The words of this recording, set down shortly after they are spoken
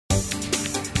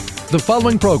The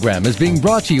following program is being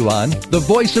brought to you on the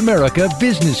Voice America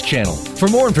Business Channel. For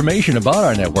more information about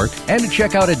our network and to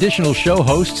check out additional show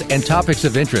hosts and topics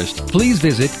of interest, please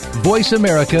visit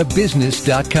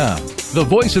voiceamericabusiness.com. The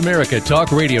Voice America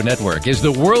Talk Radio Network is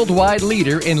the worldwide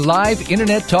leader in live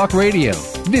Internet talk radio.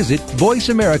 Visit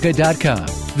voiceamerica.com.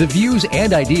 The views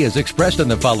and ideas expressed on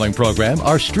the following program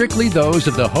are strictly those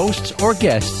of the hosts or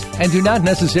guests and do not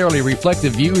necessarily reflect the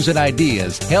views and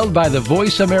ideas held by the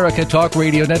Voice America Talk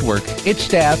Radio Network, its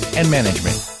staff, and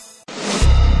management.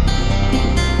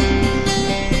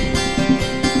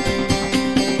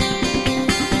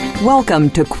 Welcome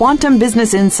to Quantum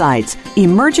Business Insights,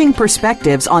 emerging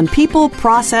perspectives on people,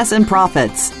 process, and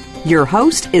profits. Your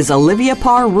host is Olivia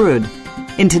Parr-Rudd.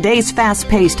 In today's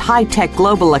fast-paced, high-tech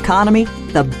global economy,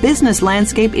 the business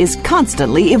landscape is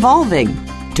constantly evolving.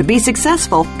 To be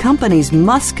successful, companies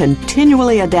must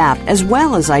continually adapt as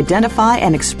well as identify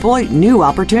and exploit new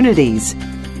opportunities.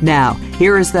 Now,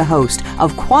 here is the host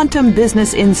of Quantum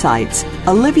Business Insights,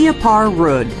 Olivia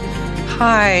Parr-Rudd.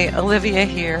 Hi, Olivia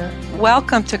here.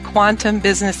 Welcome to Quantum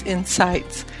Business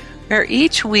Insights, where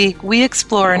each week we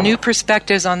explore new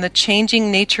perspectives on the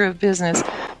changing nature of business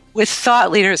with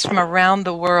thought leaders from around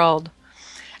the world,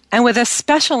 and with a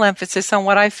special emphasis on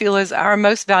what I feel is our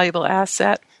most valuable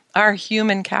asset, our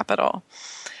human capital.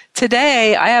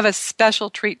 Today, I have a special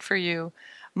treat for you.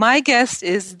 My guest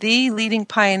is the leading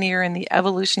pioneer in the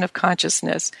evolution of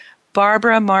consciousness,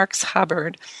 Barbara Marx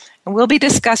Hubbard, and we'll be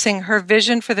discussing her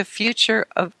vision for the future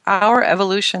of our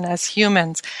evolution as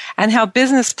humans and how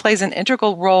business plays an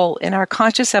integral role in our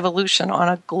conscious evolution on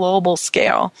a global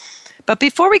scale. But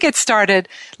before we get started,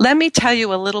 let me tell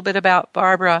you a little bit about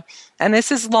Barbara. And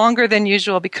this is longer than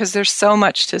usual because there's so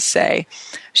much to say.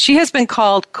 She has been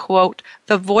called, quote,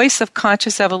 the voice of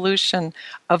conscious evolution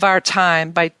of our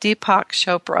time by Deepak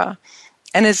Chopra,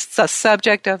 and is the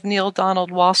subject of Neil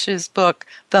Donald Walsh's book,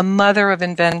 The Mother of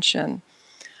Invention.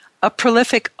 A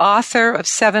prolific author of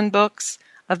 7 books,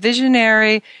 a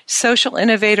visionary, social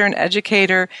innovator, and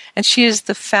educator, and she is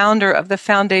the founder of the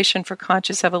Foundation for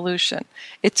Conscious Evolution.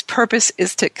 Its purpose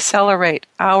is to accelerate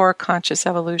our conscious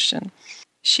evolution.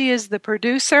 She is the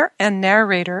producer and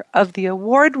narrator of the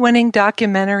award-winning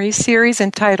documentary series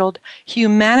entitled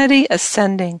Humanity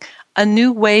Ascending, A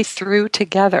New Way Through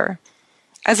Together.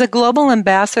 As a global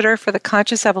ambassador for the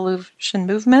Conscious Evolution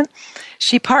movement,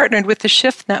 she partnered with the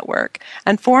Shift Network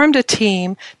and formed a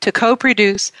team to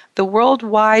co-produce the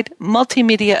worldwide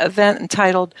multimedia event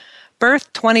entitled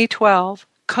Birth 2012,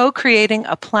 Co-Creating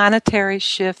a Planetary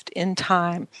Shift in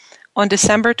Time, on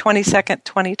December 22,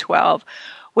 2012,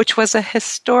 which was a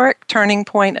historic turning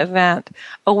point event,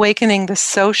 awakening the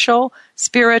social,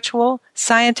 spiritual,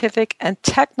 scientific, and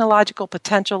technological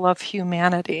potential of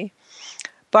humanity.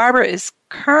 Barbara is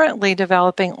currently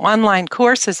developing online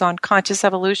courses on conscious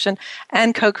evolution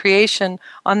and co-creation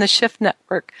on the Shift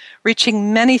Network,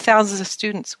 reaching many thousands of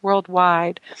students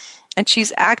worldwide. And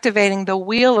she's activating the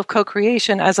wheel of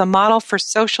co-creation as a model for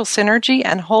social synergy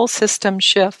and whole system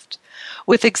shift,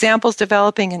 with examples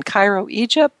developing in Cairo,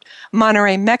 Egypt,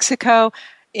 Monterrey, Mexico,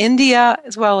 India,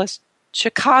 as well as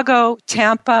Chicago,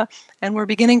 Tampa, and we're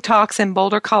beginning talks in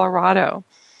Boulder, Colorado.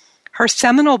 Her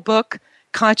seminal book,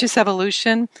 Conscious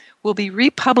Evolution, will be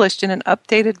republished in an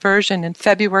updated version in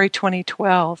February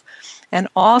 2012. And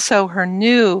also her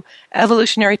new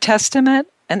Evolutionary Testament,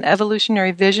 an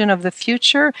evolutionary vision of the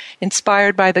future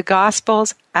inspired by the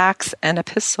Gospels, Acts, and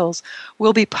Epistles,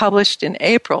 will be published in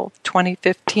April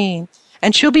 2015.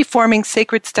 And she'll be forming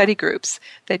sacred study groups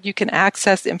that you can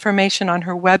access information on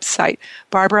her website,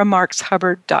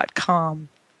 barbaramarxhubbard.com.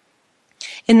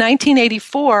 In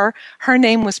 1984, her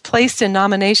name was placed in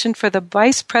nomination for the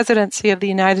Vice Presidency of the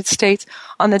United States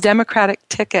on the Democratic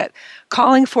ticket,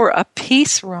 calling for a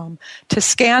peace room to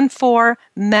scan for,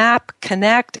 map,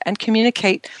 connect, and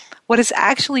communicate what is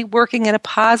actually working in a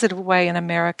positive way in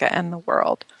America and the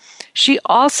world. She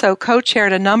also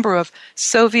co-chaired a number of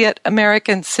Soviet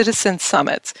American citizen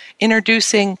summits,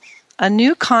 introducing a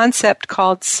new concept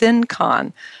called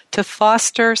SynCon to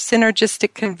foster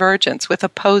synergistic convergence with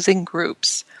opposing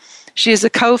groups. She is a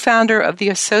co-founder of the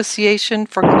Association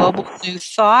for Global New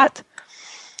Thought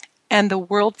and the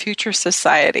World Future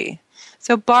Society.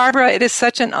 So, Barbara, it is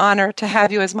such an honor to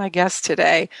have you as my guest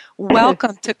today.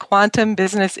 Welcome to Quantum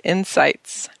Business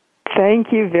Insights.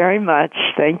 Thank you very much.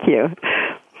 Thank you.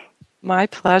 My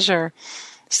pleasure.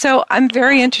 So I'm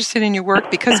very interested in your work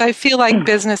because I feel like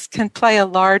business can play a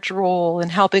large role in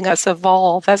helping us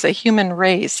evolve as a human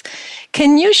race.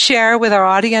 Can you share with our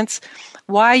audience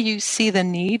why you see the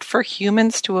need for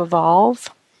humans to evolve?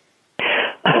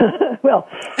 Well,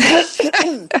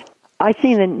 I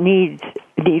see the need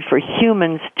for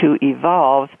humans to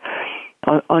evolve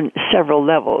on several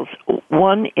levels.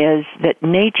 One is that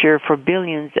nature for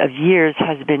billions of years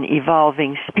has been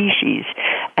evolving species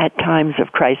at times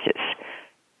of crisis.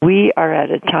 We are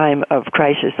at a time of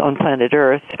crisis on planet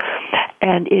Earth,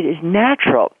 and it is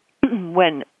natural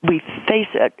when we face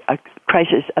a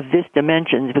crisis of this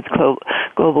dimensions with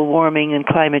global warming and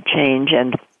climate change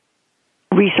and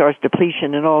resource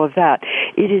depletion and all of that,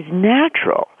 it is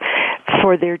natural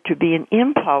for there to be an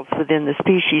impulse within the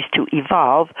species to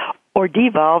evolve or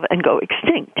devolve and go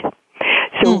extinct.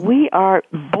 So we are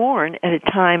born at a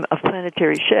time of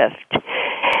planetary shift.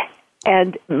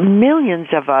 And millions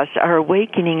of us are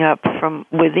awakening up from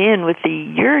within with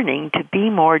the yearning to be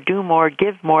more, do more,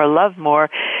 give more, love more,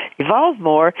 evolve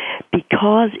more,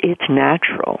 because it's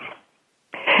natural.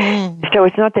 So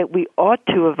it's not that we ought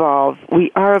to evolve.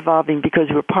 We are evolving because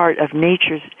we're part of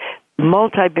nature's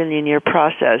multi-billion-year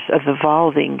process of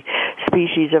evolving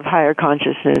species of higher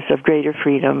consciousness, of greater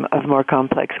freedom, of more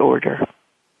complex order.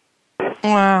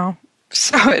 Wow.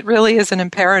 So it really is an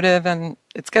imperative, and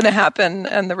it's going to happen,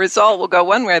 and the result will go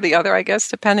one way or the other, I guess,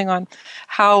 depending on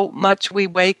how much we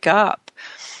wake up.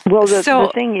 Well,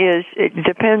 the thing is, it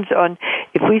depends on,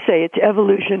 if we say it's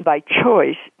evolution by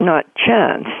choice, not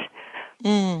chance,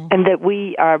 and that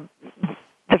we are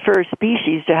the first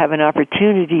species to have an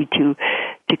opportunity to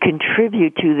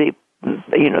contribute to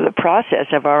the process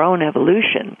of our own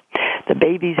evolution, the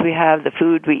babies we have, the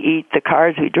food we eat, the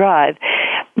cars we drive,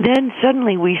 then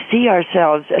suddenly we see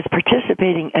ourselves as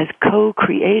participating as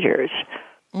co-creators.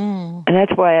 And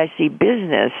that's why I see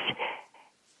business,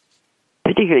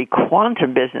 particularly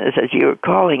quantum business, as you were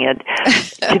calling it,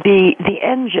 to be the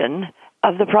engine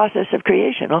of the process of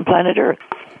creation on planet Earth.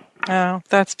 Oh,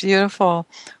 that's beautiful.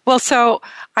 Well, so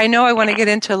I know I want to get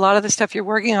into a lot of the stuff you're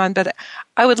working on, but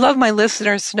I would love my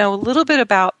listeners to know a little bit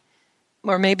about,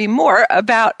 or maybe more,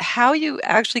 about how you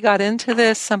actually got into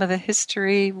this, some of the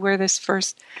history, where this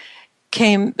first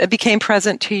became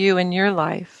present to you in your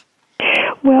life.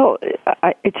 Well,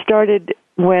 it started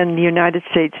when the United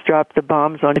States dropped the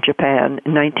bombs on Japan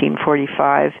in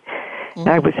 1945.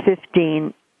 I was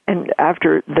 15, and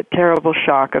after the terrible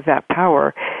shock of that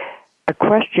power, a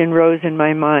question rose in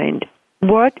my mind: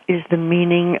 what is the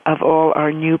meaning of all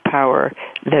our new power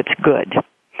that's good?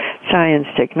 Science,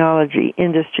 technology,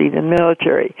 industry, the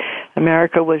military.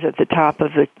 America was at the top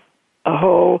of a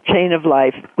whole chain of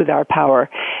life with our power.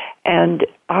 And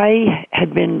I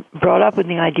had been brought up with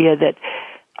the idea that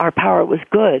our power was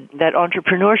good, that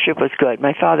entrepreneurship was good.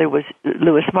 My father was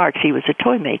Louis Marx. He was a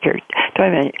toy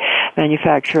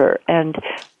manufacturer. And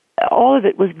all of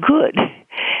it was good.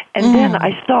 And then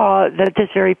I saw that this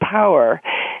very power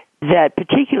that,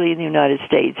 particularly in the United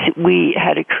States, we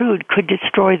had accrued could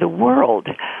destroy the world.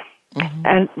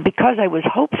 And because I was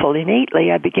hopeful innately,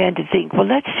 I began to think, well,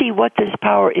 let's see what this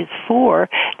power is for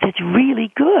that's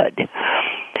really good.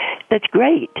 That's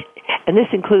great. And this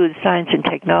includes science and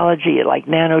technology like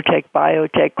nanotech,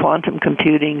 biotech, quantum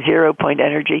computing, zero-point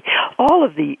energy, all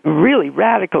of the really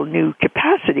radical new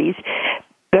capacities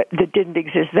that didn't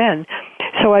exist then.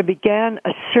 So I began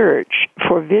a search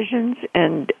for visions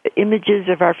and images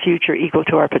of our future equal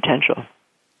to our potential.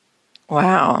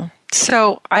 Wow.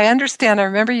 So I understand. I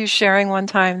remember you sharing one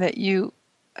time that you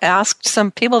asked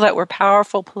some people that were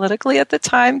powerful politically at the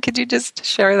time. Could you just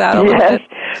share that a little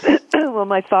bit? Well,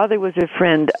 my father was a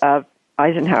friend of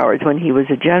Eisenhower's when he was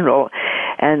a general.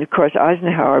 And, of course,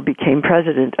 Eisenhower became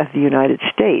president of the United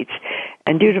States.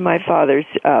 And due to my father's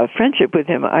friendship with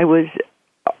him, I was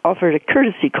offered a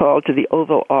courtesy call to the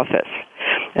Oval Office.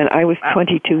 And I was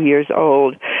 22 years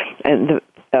old, and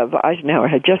Eisenhower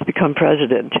had just become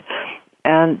president.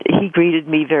 And he greeted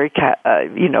me very,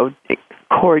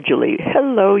 cordially.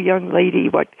 Hello, young lady.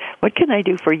 What can I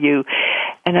do for you?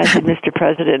 And I said, Mr.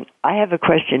 President, I have a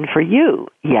question for you.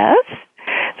 Yes?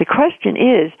 The question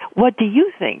is, what do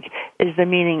you think is the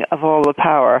meaning of all the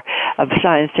power of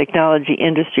science, technology,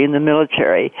 industry, and the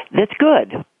military that's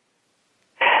good?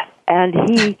 And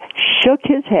he shook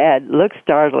his head, looked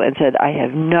startled, and said, I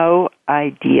have no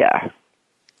idea.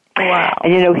 Wow.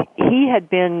 And, he had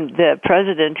been the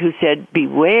president who said,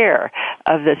 beware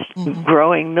of this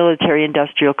growing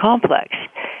military-industrial complex.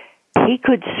 He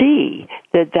could see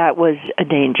that was a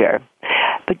danger.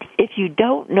 But if you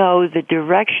don't know the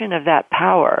direction of that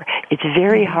power, it's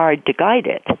very hard to guide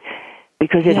it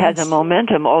because it has a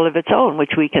momentum all of its own,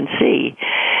 which we can see.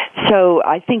 So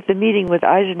I think the meeting with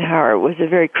Eisenhower was a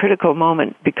very critical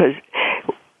moment because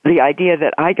the idea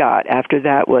that I got after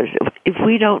that was, if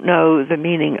we don't know the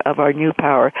meaning of our new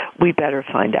power, we better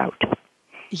find out.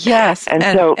 Yes. And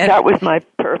so that was my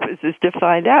purpose, is to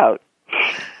find out.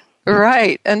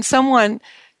 Right. And someone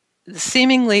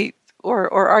seemingly or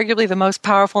arguably the most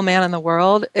powerful man in the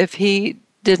world, if he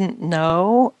didn't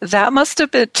know, that must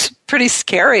have been pretty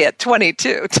scary at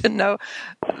 22 to know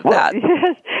that. Well,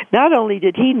 yes, not only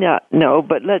did he not know,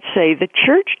 but let's say the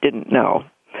church didn't know.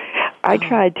 I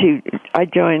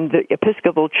joined the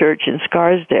Episcopal Church in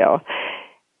Scarsdale,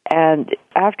 and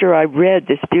after I read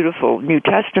this beautiful New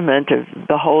Testament of,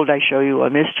 "Behold, I show you a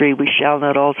mystery, we shall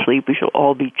not all sleep, we shall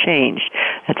all be changed,"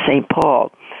 that's St.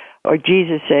 Paul, or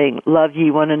Jesus saying, "Love ye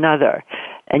one another,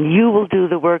 and you will do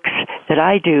the works that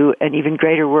I do, and even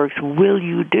greater works will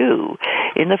you do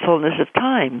in the fullness of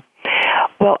time."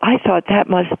 Well, I thought that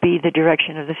must be the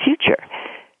direction of the future.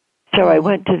 So I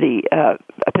went to the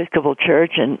Episcopal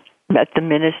Church and met the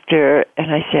minister,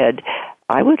 and I said,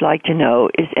 "I would like to know,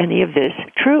 is any of this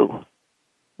true?"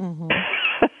 Mm-hmm.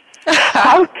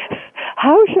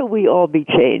 How shall we all be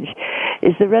changed?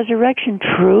 Is the resurrection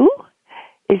true?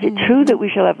 Is it true that we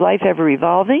shall have life ever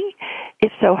evolving?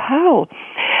 If so, how?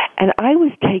 And I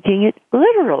was taking it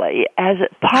literally as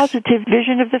a positive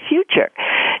vision of the future.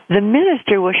 The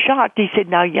minister was shocked. He said,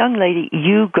 "Now, young lady,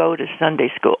 you go to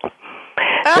Sunday school."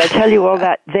 I'll tell you all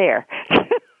that there.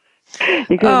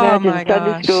 You can imagine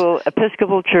Sunday school,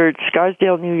 Episcopal Church,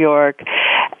 Scarsdale, New York.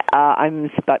 I'm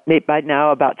by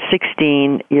now about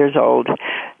 16 years old.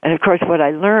 And, of course, what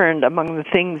I learned among the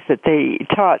things that they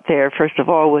taught there, first of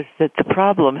all, was that the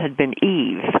problem had been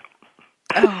Eve.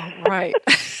 Oh, right.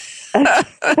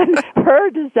 Her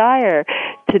desire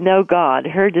to know God,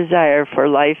 her desire for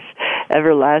life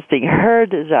everlasting, her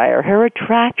desire, her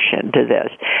attraction to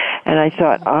this. And I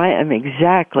thought, I am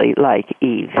exactly like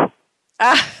Eve.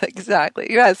 Exactly,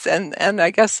 yes. And I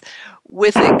guess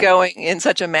with it going in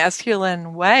such a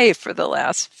masculine way for the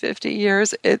last 50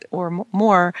 years or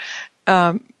more,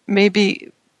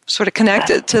 maybe sort of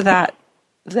connected to that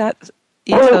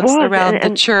ethos around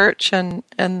the church and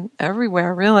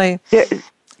everywhere, really.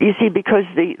 You see, because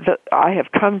I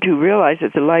have come to realize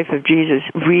that the life of Jesus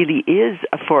really is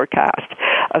a forecast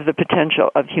of the potential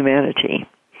of humanity.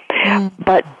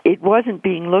 But it wasn't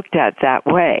being looked at that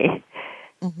way.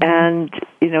 Mm-hmm. And,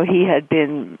 he had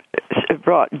been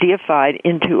deified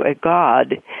into a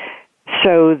god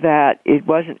so that it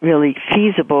wasn't really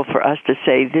feasible for us to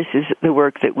say, this is the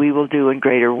work that we will do in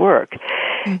greater work.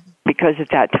 Mm-hmm. Because at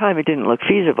that time it didn't look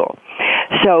feasible.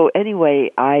 So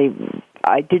anyway, I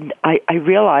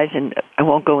realized, and I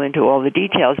won't go into all the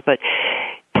details, but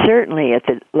certainly at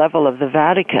the level of the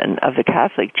Vatican, of the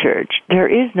Catholic Church, there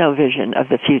is no vision of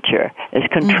the future as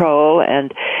control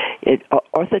and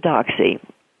orthodoxy.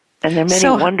 And there are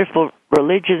many wonderful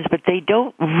religions, but they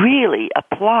don't really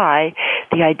apply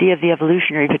the idea of the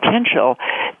evolutionary potential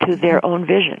to their own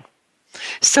vision.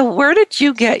 So where did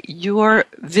you get your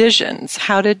visions?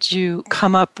 How did you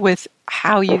come up with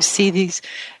how you see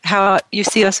how you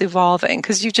see us evolving?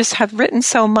 Because you just have written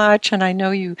so much, and I know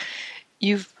you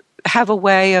have a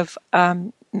way of,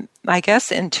 I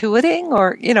guess, intuiting,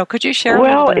 or, could you share a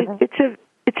little bit?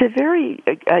 It's a very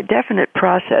definite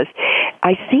process.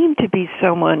 I seem to be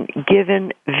someone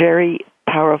given very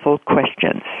powerful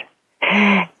questions.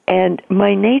 And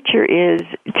my nature is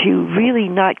to really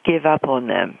not give up on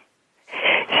them.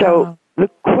 So the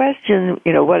question,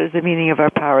 what is the meaning of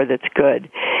our power that's good?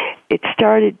 It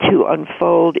started to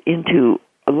unfold into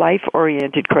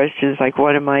life-oriented questions like,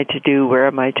 what am I to do? Where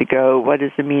am I to go? What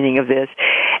is the meaning of this?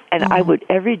 And I would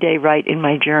every day write in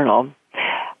my journal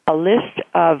a list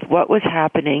of what was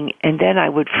happening, and then I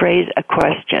would phrase a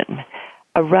question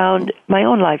around my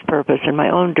own life purpose and my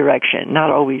own direction, not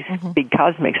always big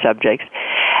cosmic subjects.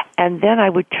 And then I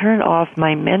would turn off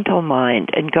my mental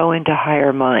mind and go into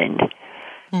higher mind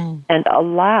and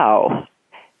allow,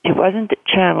 it wasn't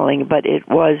channeling, but it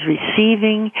was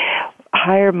receiving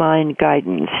higher mind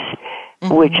guidance,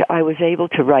 which I was able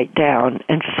to write down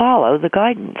and follow the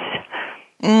guidance.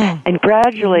 And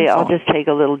gradually, I'll just take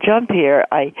a little jump here,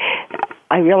 I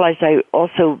realized I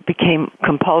also became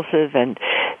compulsive and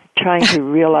trying to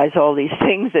realize all these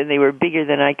things, and they were bigger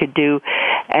than I could do.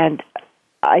 And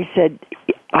I said,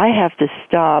 I have to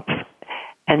stop,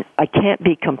 and I can't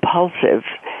be compulsive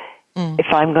if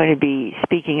I'm going to be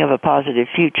speaking of a positive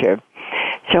future.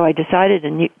 So I decided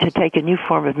to take a new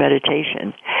form of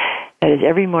meditation. That is,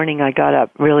 every morning I got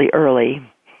up really early,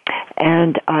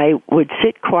 and I would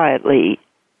sit quietly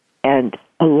and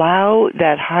allow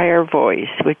that higher voice,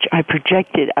 which I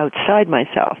projected outside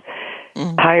myself,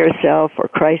 higher self or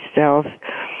Christ self,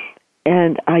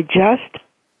 and I just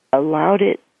allowed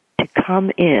it to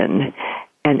come in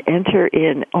and enter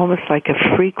in almost like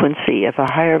a frequency of a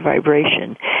higher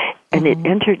vibration, and it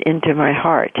entered into my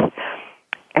heart.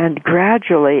 And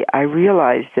gradually I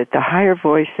realized that the higher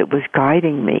voice that was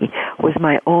guiding me was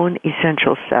my own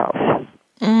essential self.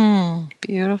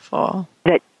 Beautiful.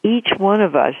 That each one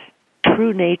of us,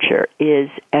 true nature, is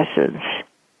essence.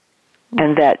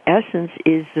 And that essence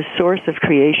is the source of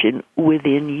creation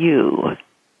within you,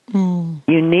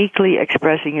 uniquely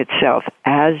expressing itself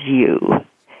as you.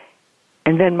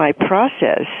 And then my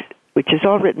process, which is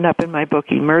all written up in my book,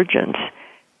 Emergence,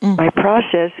 my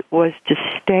process was to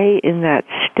stay in that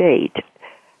state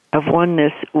of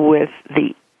oneness with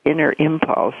the inner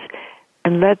impulse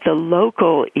and let the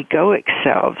local egoic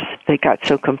selves, they got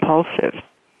so compulsive,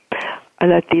 I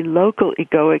let the local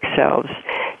egoic selves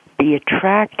be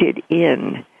attracted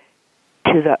in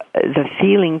to the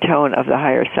feeling tone of the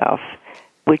higher self,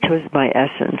 which was my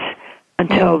essence,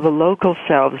 until the local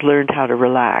selves learned how to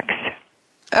relax.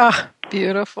 Ah,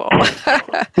 beautiful.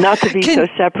 Not to be so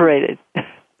separated.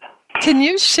 Can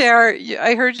you share,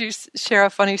 I heard you share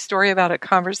a funny story about a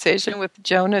conversation with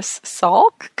Jonas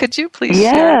Salk. Could you please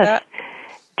share that?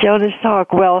 Jonas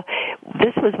Salk. Well,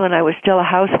 this was when I was still a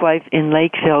housewife in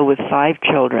Lakeville with 5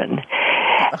 children.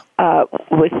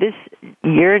 With this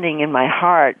yearning in my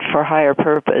heart for higher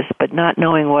purpose, but not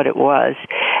knowing what it was,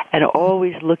 and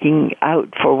always looking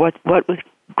out for what was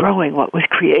growing, what was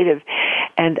creative.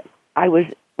 And I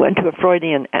went to a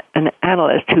Freudian an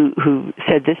analyst who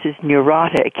said, this is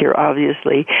neurotic. You're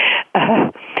obviously,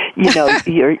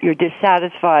 you're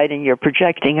dissatisfied and you're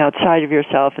projecting outside of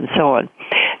yourself and so on.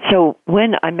 So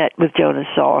when I met with Jonas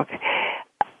Salk,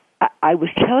 I was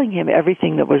telling him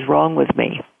everything that was wrong with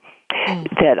me,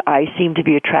 that I seemed to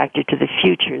be attracted to the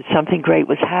future. Something great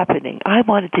was happening. I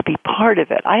wanted to be part of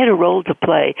it. I had a role to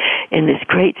play in this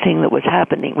great thing that was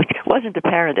happening, which wasn't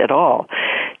apparent at all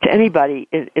to anybody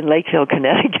in Lakeville,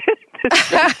 Connecticut.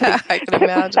 I can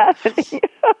imagine.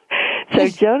 So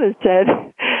Jonas said,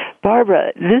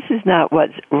 Barbara, this is not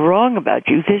what's wrong about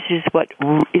you. This is what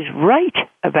is right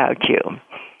about you.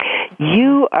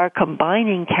 You are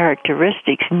combining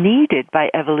characteristics needed by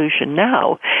evolution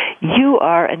now. You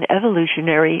are an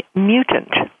evolutionary mutant.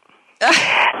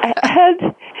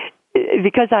 And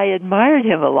because I admired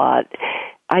him a lot,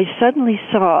 I suddenly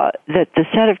saw that the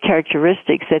set of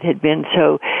characteristics that had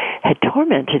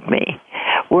tormented me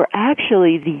were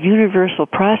actually the universal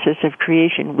process of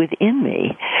creation within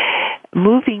me,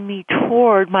 moving me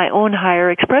toward my own higher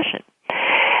expression.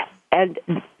 And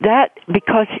that,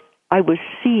 because I was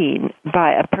seen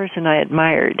by a person I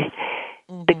admired,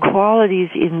 the qualities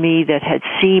in me that had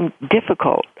seemed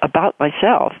difficult about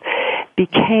myself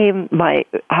became my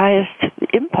highest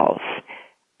impulse.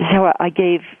 So I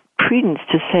gave credence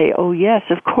to say, oh yes,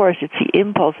 of course, it's the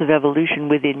impulse of evolution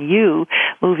within you,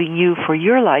 moving you for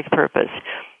your life purpose.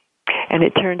 And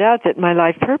it turned out that my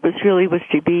life purpose really was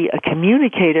to be a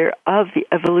communicator of the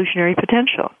evolutionary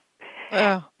potential.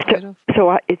 Oh,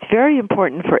 so it's very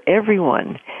important for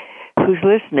everyone who's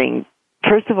listening,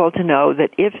 first of all, to know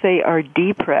that if they are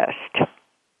depressed,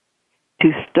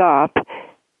 to stop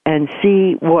and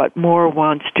see what more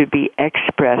wants to be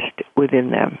expressed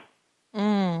within them.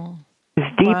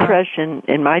 Depression,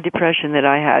 in my depression that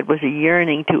I had, was a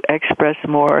yearning to express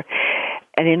more.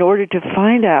 And in order to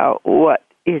find out what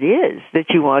it is that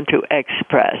you want to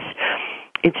express,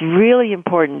 it's really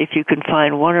important if you can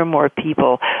find one or more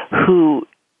people who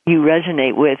you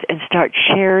resonate with and start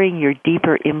sharing your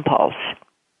deeper impulse.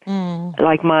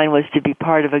 Like mine was to be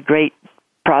part of a great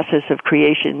process of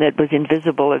creation that was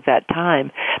invisible at that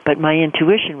time, but my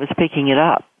intuition was picking it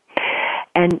up.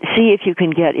 And see if you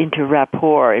can get into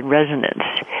rapport and resonance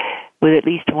with at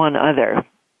least one other.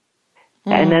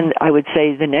 And then I would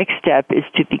say the next step is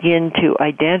to begin to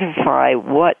identify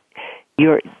what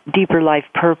your deeper life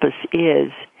purpose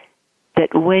is,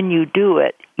 that when you do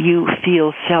it, you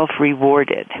feel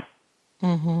self-rewarded.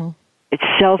 It's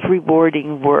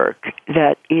self-rewarding work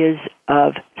that is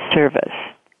of service.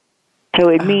 So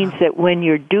it means that when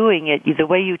you're doing it, the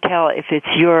way you tell if it's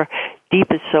your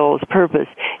deepest soul's purpose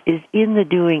is in the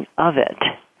doing of it.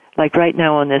 Like right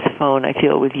now on this phone, I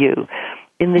feel with you.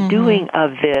 In the doing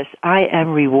of this, I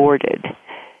am rewarded.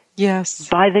 Yes.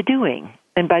 By the doing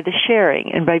and by the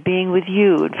sharing and by being with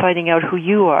you and finding out who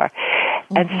you are.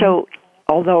 And so,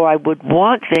 although I would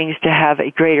want things to have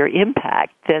a greater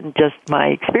impact than just my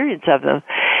experience of them,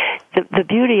 the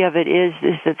beauty of it is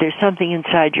that there's something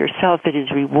inside yourself that is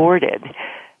rewarded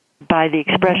by the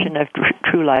expression of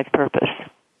true life purpose.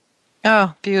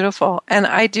 Oh, beautiful. And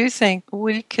I do think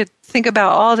we could think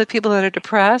about all the people that are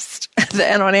depressed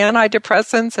and on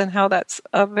antidepressants and how that's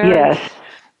a very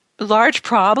large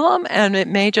problem. And it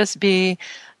may just be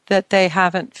that they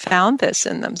haven't found this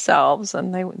in themselves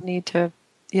and they would need to,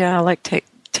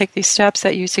 take these steps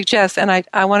that you suggest. And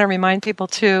I want to remind people,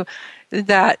 too,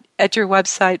 that at your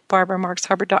website,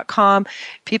 barbaramarkshubbard.com,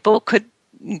 people could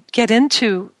get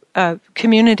into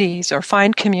communities or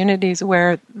find communities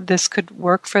where this could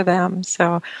work for them.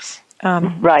 So,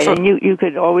 right, and you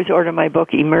could always order my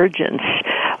book Emergence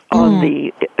on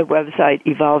the website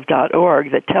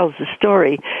evolve.org that tells the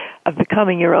story of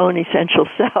becoming your own essential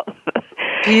self.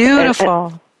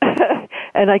 Beautiful.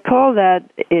 And I call that,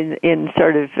 in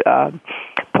sort of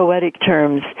poetic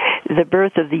terms, the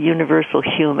birth of the universal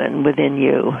human within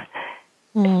you.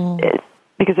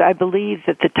 Because I believe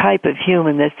that the type of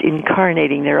human that's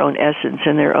incarnating their own essence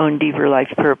and their own deeper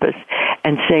life purpose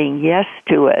and saying yes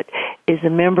to it is a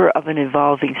member of an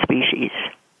evolving species.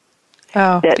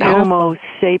 Oh, that beautiful. Homo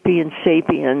sapiens,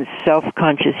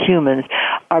 self-conscious humans,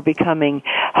 are becoming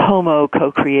Homo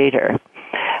co-creator,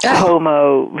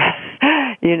 Homo,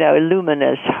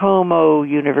 luminous, Homo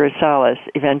universalis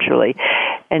eventually.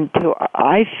 And so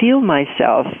I feel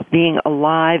myself being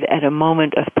alive at a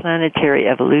moment of planetary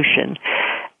evolution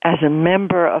as a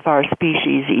member of our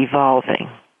species evolving.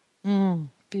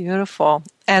 Beautiful.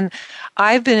 And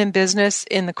I've been in business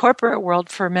in the corporate world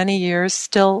for many years,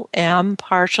 still am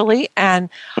partially, and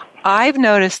I've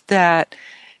noticed that,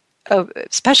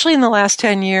 especially in the last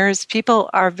 10 years, people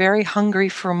are very hungry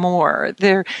for more.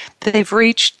 They've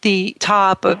reached the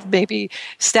top of maybe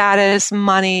status,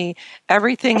 money,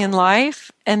 everything in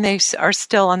life, and they are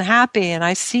still unhappy. And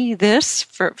I see this,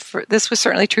 this was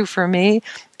certainly true for me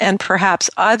and perhaps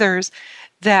others,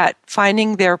 that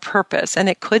finding their purpose, and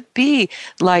it could be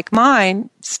like mine,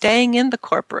 staying in the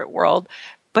corporate world,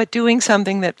 but doing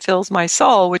something that fills my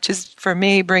soul, which is for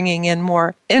me bringing in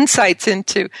more insights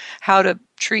into how to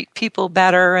treat people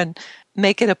better and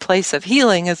make it a place of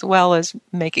healing as well as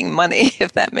making money,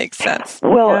 if that makes sense.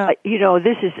 Well, I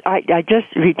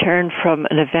just returned from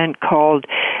an event called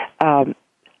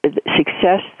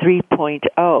Success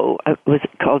 3.0. It was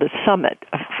called a summit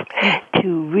to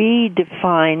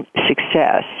redefine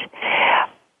success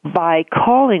by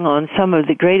calling on some of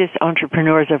the greatest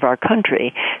entrepreneurs of our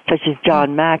country, such as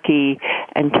John Mackey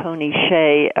and Tony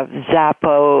Hsieh of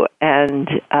Zappos and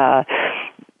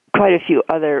quite a few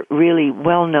other really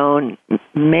well-known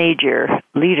major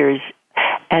leaders.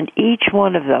 And each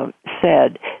one of them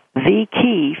said the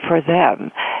key for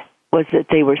them was that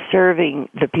they were serving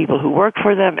the people who work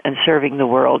for them and serving the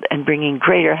world and bringing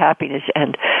greater happiness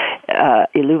and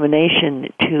illumination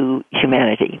to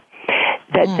humanity.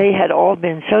 That they had all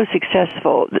been so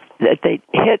successful that they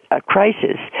hit a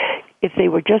crisis. If they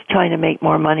were just trying to make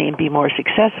more money and be more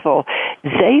successful,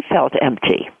 they felt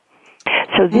empty.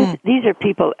 So these are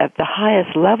people at the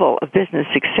highest level of business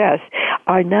success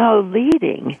are now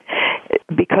leading,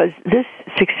 because this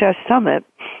Success Summit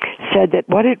said that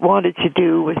what it wanted to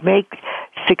do was make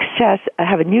success,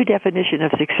 have a new definition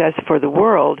of success for the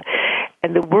world.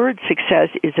 And the word success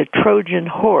is a Trojan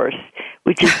horse,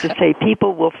 which is to say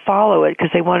people will follow it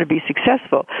because they want to be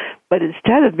successful. But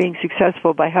instead of being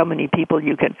successful by how many people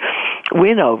you can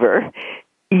win over,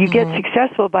 you get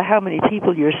successful by how many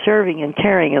people you're serving and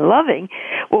caring and loving.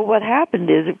 Well, what happened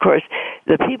is, of course,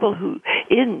 the people who,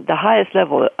 in the highest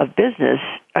level of business,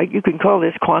 you can call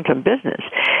this quantum business,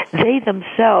 they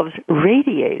themselves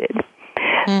radiated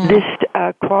this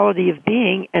quality of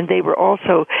being, and they were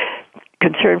also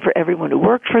concerned for everyone who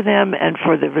worked for them and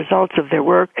for the results of their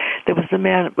work. There was the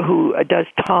man who does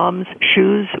Tom's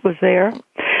shoes was there,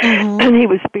 and he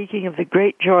was speaking of the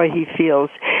great joy he feels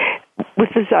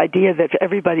with this idea that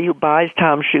everybody who buys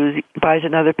Tom's shoes buys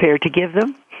another pair to give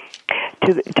them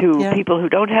to people who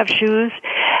don't have shoes.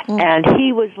 And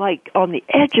he was like on the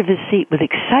edge of his seat with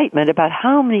excitement about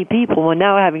how many people were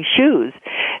now having shoes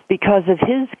because of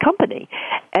his company.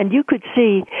 And you could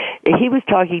see he was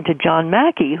talking to John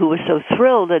Mackey, who was so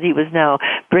thrilled that he was now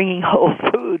bringing Whole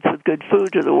Foods with good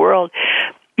food to the world.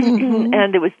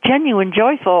 And it was genuine,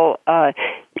 joyful,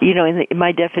 in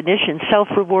my definition,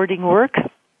 self-rewarding work.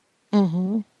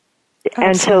 And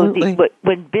so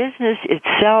when business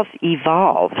itself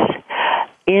evolves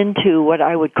into what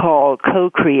I would call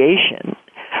co-creation,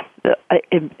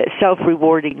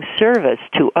 self-rewarding service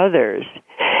to others,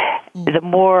 the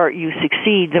more you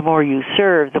succeed, the more you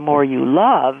serve, the more you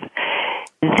love,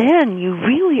 then you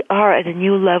really are at a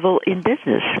new level in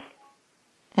business.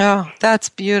 Oh, that's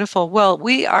beautiful. Well,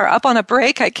 we are up on a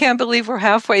break. I can't believe we're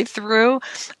halfway through.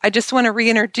 I just want to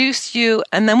reintroduce you.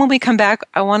 And then when we come back,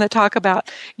 I want to talk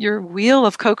about your wheel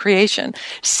of co-creation.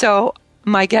 So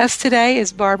my guest today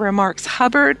is Barbara Marx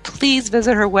Hubbard. Please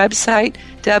visit her website,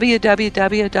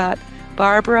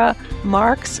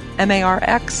 www.barbaramarx,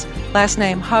 M-A-R-X, last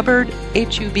name Hubbard,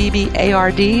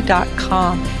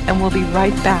 HUBBARD.com. And we'll be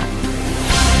right back.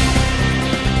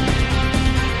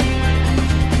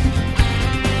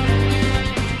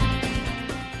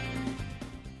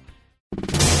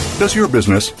 Does your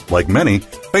business, like many,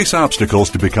 face obstacles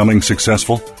to becoming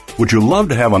successful? Would you love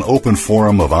to have an open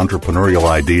forum of entrepreneurial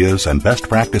ideas and best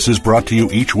practices brought to you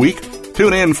each week?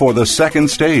 Tune in for The Second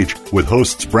Stage with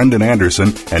hosts Brendan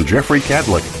Anderson and Jeffrey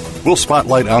Cadlick. We'll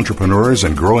spotlight entrepreneurs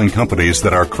and growing companies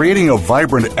that are creating a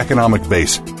vibrant economic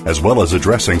base, as well as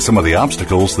addressing some of the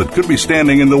obstacles that could be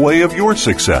standing in the way of your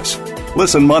success.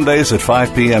 Listen Mondays at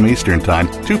 5 p.m. Eastern Time,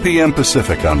 2 p.m.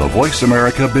 Pacific on the Voice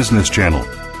America Business Channel.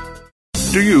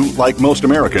 Do you, like most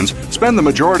Americans, spend the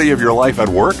majority of your life at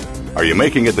work? Are you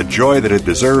making it the joy that it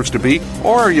deserves to be,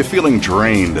 or are you feeling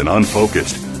drained and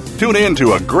unfocused? Tune in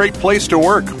to A Great Place to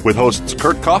Work with hosts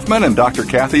Kurt Kaufman and Dr.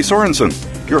 Kathy Sorensen.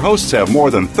 Your hosts have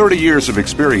more than 30 years of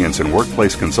experience in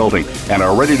workplace consulting and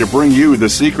are ready to bring you the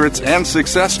secrets and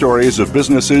success stories of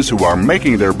businesses who are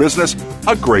making their business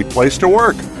a great place to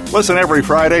work. Listen every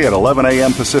Friday at 11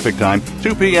 a.m. Pacific Time,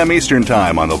 2 p.m. Eastern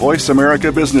Time on the Voice America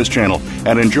Business Channel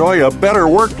and enjoy a better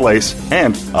workplace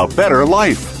and a better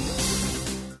life.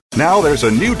 Now there's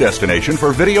a new destination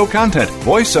for video content,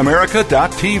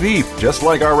 VoiceAmerica.tv, just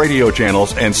like our radio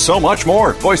channels and so much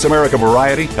more. Voice America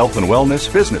Variety, Health and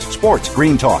Wellness, Business, Sports,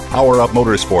 Green Talk, Power Up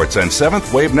Motorsports, and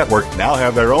Seventh Wave Network now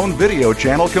have their own video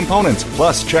channel components.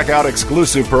 Plus, check out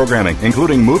exclusive programming,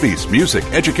 including movies, music,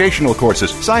 educational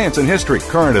courses, science and history,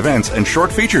 current events, and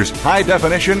short features.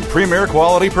 High-definition, premier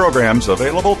quality programs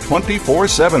available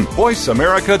 24/7.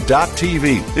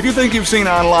 VoiceAmerica.tv. If you think you've seen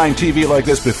online TV like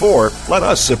this before, let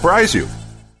us surprise you.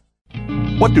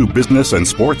 What do business and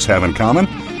sports have in common?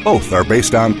 Both are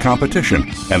based on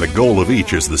competition, and the goal of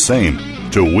each is the same: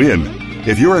 to win.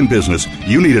 If you're in business,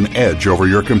 you need an edge over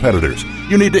your competitors.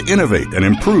 You need to innovate and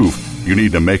improve. You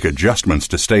need to make adjustments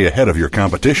to stay ahead of your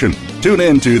competition. Tune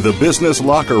in to The Business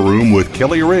Locker Room with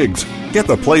Kelly Riggs. Get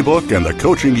the playbook and the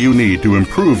coaching you need to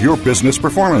improve your business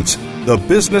performance. The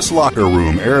Business Locker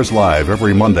Room airs live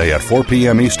every Monday at 4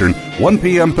 p.m. Eastern, 1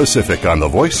 p.m. Pacific on the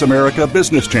Voice America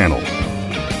Business Channel.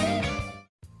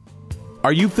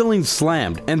 Are you feeling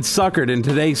slammed and suckered in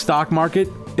today's stock market?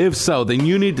 If so, then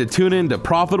you need to tune in to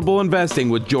Profitable Investing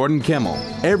with Jordan Kimmel.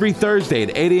 Every Thursday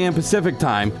at 8 a.m. Pacific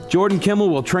Time, Jordan Kimmel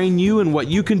will train you in what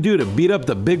you can do to beat up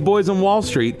the big boys on Wall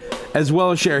Street, as well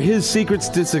as share his secrets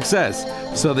to success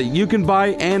so that you can buy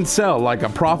and sell like a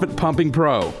profit-pumping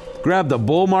pro. Grab the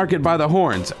bull market by the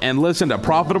horns and listen to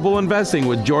Profitable Investing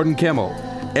with Jordan Kimmel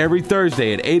every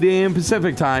Thursday at 8 a.m.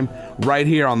 Pacific Time, right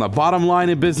here on the Bottom Line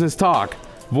in Business Talk,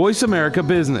 Voice America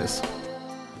Business.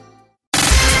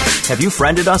 Have you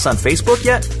friended us on Facebook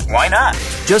yet? Why not?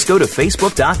 Just go to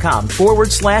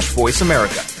facebook.com/Voice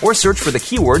America or search for the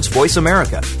keywords Voice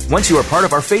America. Once you are part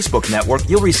of our Facebook network,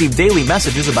 you'll receive daily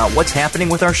messages about what's happening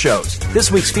with our shows,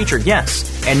 this week's featured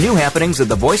guests, and new happenings at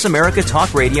the Voice America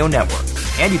Talk Radio Network.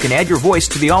 And you can add your voice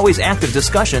to the always active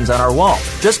discussions on our wall.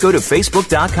 Just go to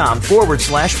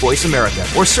facebook.com/Voice America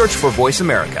or search for Voice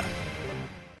America.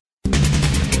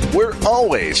 We're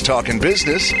always talking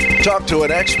business. Talk to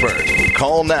an expert.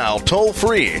 Call now toll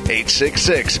free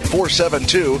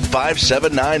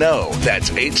 866-472-5790.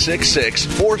 That's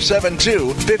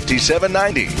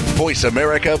 866-472-5790. Voice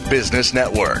America Business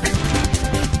Network.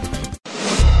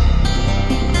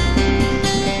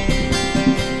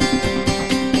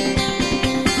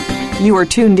 You are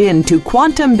tuned in to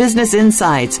Quantum Business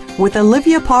Insights with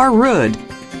Olivia Parr Rood.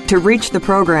 To reach the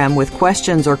program with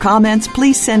questions or comments,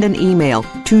 please send an email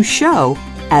to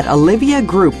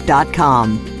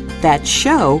show@oliviagroup.com. That's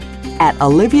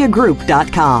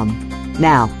show@oliviagroup.com.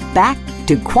 Now, back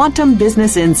to Quantum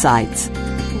Business Insights.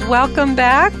 Welcome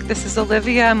back. This is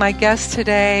Olivia. My guest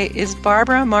today is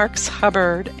Barbara Marx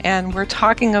Hubbard, and we're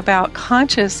talking about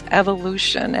conscious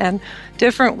evolution and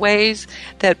different ways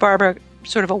that Barbara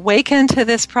sort of awakened to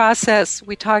this process.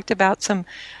 We talked about some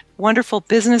wonderful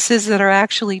businesses that are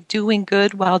actually doing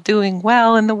good while doing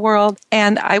well in the world.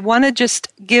 And I want to just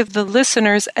give the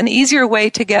listeners an easier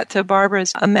way to get to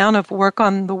Barbara's amount of work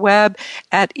on the web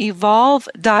at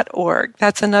evolve.org.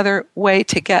 That's another way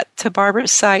to get to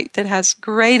Barbara's site that has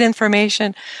great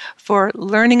information for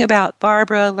learning about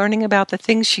Barbara, learning about the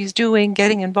things she's doing,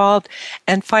 getting involved,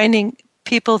 and finding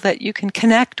people that you can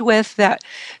connect with that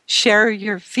share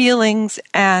your feelings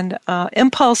and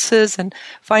impulses and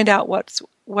find out what's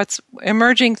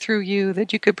emerging through you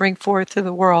that you could bring forth to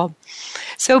the world.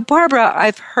 So, Barbara,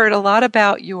 I've heard a lot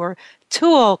about your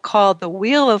tool called the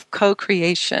Wheel of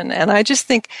Co-Creation, and I just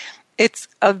think it's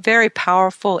a very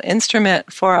powerful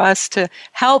instrument for us to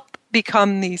help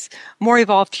become these more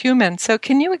evolved humans. So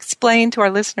can you explain to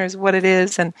our listeners what it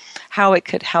is and how it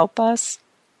could help us?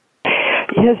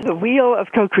 Yes, the Wheel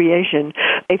of Co-Creation,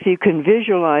 if you can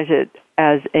visualize it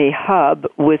as a hub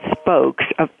with spokes,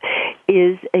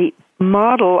 is a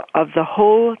model of the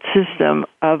whole system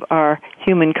of our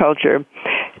human culture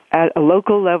at a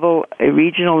local level, a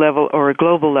regional level, or a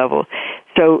global level.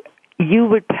 So you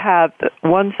would have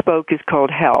one spoke is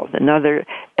called health, another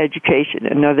education,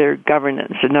 another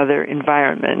governance, another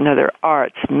environment, another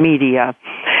arts, media,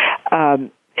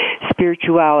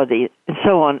 spirituality, and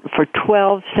so on, for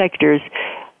 12 sectors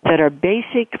that are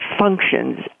basic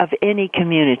functions of any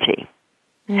community.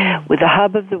 With the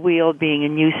hub of the wheel being a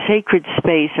new sacred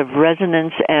space of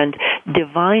resonance and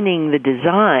divining the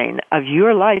design of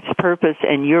your life's purpose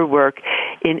and your work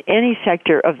in any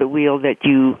sector of the wheel that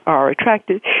you are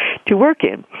attracted to work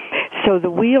in. So the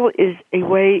wheel is a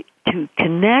way to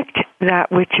connect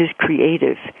that which is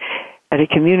creative at a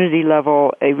community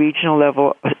level, a regional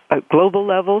level, a global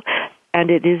level, and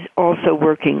it is also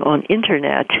working on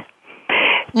internet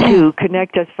to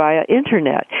connect us via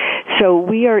internet. So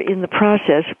we are in the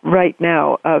process right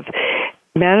now of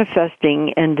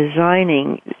manifesting and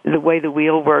designing the way the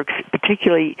wheel works,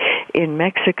 particularly in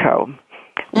Mexico,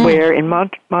 where in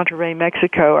Monterrey,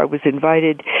 Mexico, I was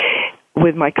invited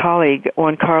with my colleague,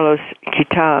 Juan Carlos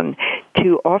Quitan,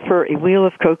 to offer a wheel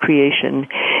of co-creation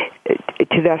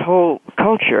to that whole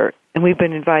culture. And we've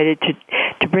been invited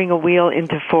to bring a wheel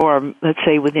into form, let's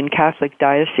say, within Catholic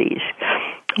dioceses,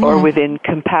 or within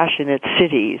compassionate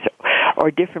cities,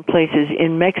 or different places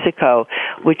in Mexico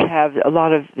which have a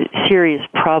lot of serious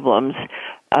problems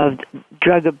of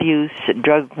drug abuse,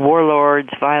 drug warlords,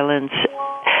 violence,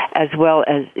 as well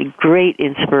as great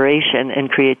inspiration and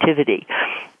creativity.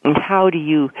 And how do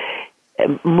you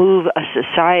move a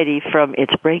society from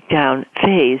its breakdown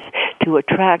phase to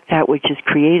attract that which is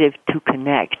creative to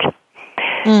connect?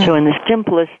 So in the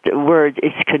simplest words,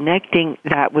 it's connecting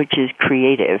that which is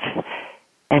creative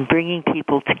and bringing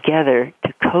people together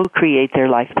to co-create their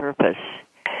life purpose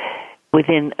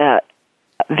within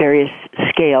various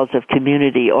scales of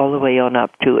community, all the way on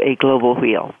up to a global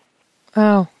wheel.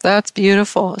 Oh, that's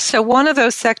beautiful. So one of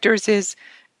those sectors is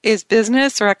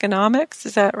business or economics,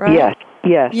 is that right?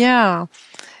 Yes. Yeah.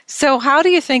 So how do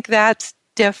you think that's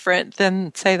different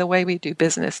than, say, the way we do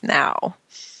business now?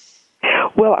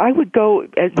 Well, I would go,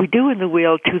 as we do in the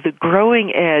wheel, to the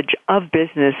growing edge of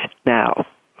business now.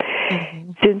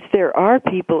 Since there are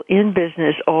people in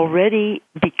business already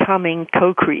becoming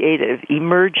co-creative,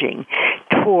 emerging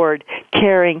toward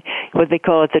carrying what they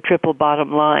call it the triple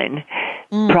bottom line,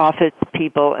 profits,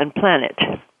 people, and planet.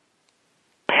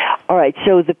 All right,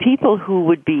 so the people who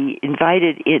would be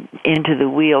invited into the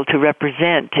wheel to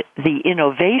represent the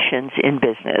innovations in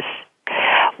business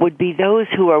would be those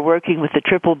who are working with the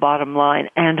triple bottom line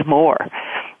and more,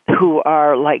 who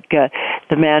are like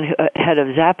the man, head of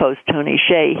Zappos, Tony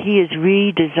Hsieh. He is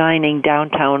redesigning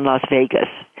downtown Las Vegas.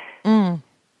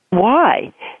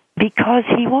 Why? Because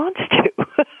he wants to.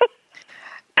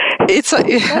 It's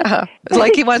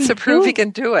like he wants to prove he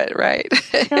can do it, right?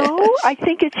 No, I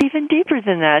think it's even deeper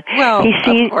than that. Well, he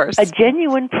sees of course. a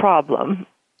genuine problem,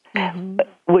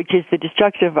 which is the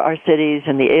destruction of our cities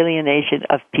and the alienation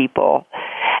of people.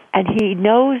 And he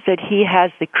knows that he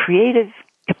has the creative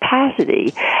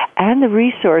capacity and the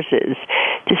resources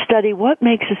to study what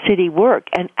makes a city work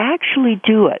and actually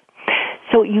do it.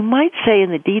 So you might say,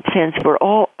 in the deep sense, we're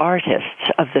all artists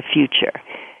of the future.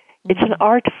 It's an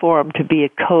art form to be a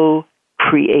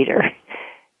co-creator.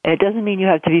 And it doesn't mean you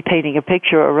have to be painting a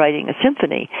picture or writing a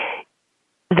symphony.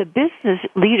 The business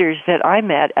leaders that I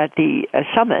met at the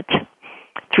Summit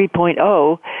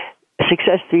 3.0,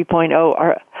 Success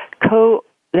 3.0,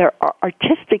 they're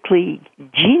artistically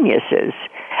geniuses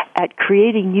at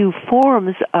creating new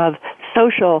forms of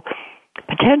social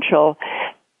potential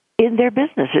in their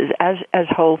businesses, as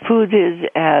Whole Foods is,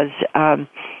 as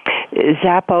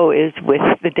Zappo is with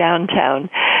the downtown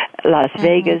Las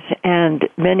Vegas, and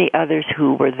many others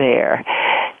who were there.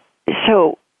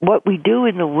 So what we do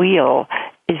in the wheel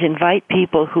is invite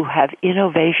people who have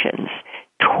innovations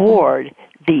toward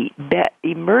the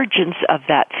emergence of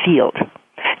that field.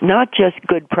 Not just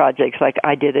good projects like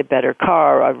I did a better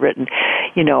car, I've written,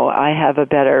 I have a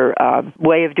better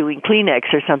way of doing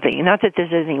Kleenex or something. Not that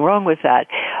there's anything wrong with that,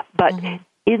 but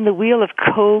in the wheel of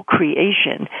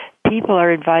co-creation, people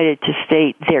are invited to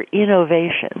state their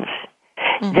innovations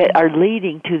that are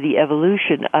leading to the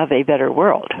evolution of a better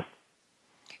world.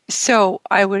 So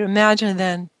I would imagine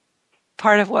then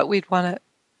part of what we'd want to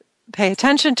pay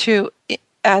attention to,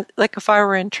 like if I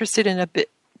were interested in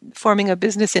forming a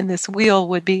business in this wheel,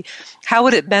 would be how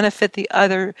would it benefit the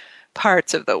other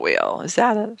parts of the wheel? Is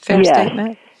that a fair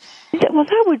statement? Well,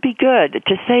 that would be good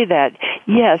to say that,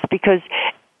 yes, because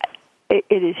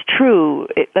it is true.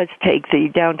 Let's take the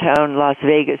downtown Las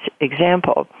Vegas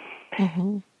example.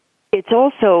 it's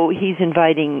also, he's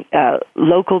inviting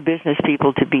local business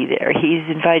people to be there. He's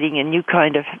inviting a new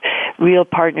kind of real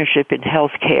partnership in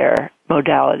healthcare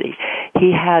modality.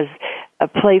 He has a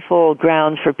playful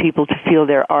grounds for people to feel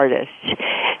they're artists.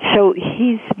 So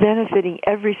he's benefiting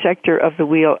every sector of the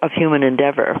wheel of human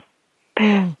endeavor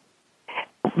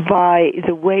by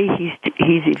the way he's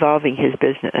evolving his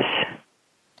business.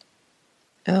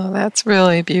 Oh, that's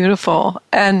really beautiful.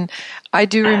 And I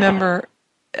do remember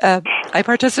I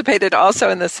participated also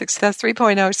in the Success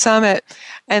 3.0 Summit,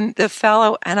 and the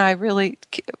fellow, and I really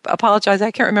apologize,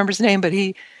 I can't remember his name, but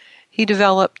he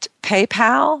developed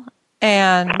PayPal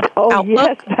and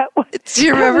Outlook. Yes, do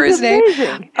you remember his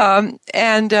amazing. name?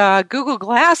 And Google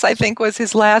Glass, I think, was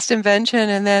his last invention.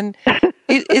 And then,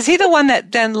 is he the one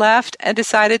that then left and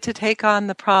decided to take on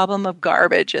the problem of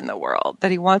garbage in the world? That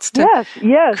he wants to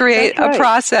create a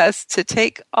process to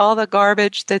take all the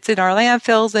garbage that's in our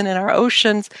landfills and in our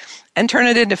oceans and turn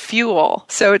it into fuel.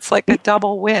 So it's like a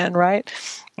double win, right?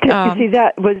 You see,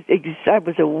 that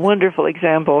was a wonderful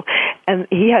example. And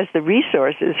he has the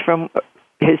resources from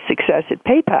his success at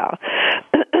PayPal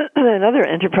and other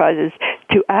enterprises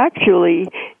to actually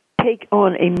take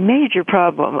on a major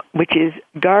problem, which is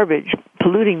garbage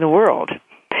polluting the world,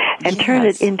 and turn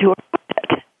it into a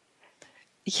profit.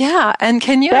 Yeah, and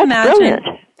can you imagine? Brilliant.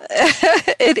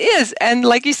 It is. And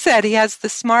like you said, he has the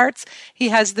smarts, he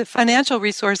has the financial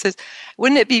resources.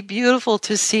 Wouldn't it be beautiful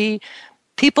to see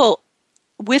people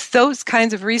with those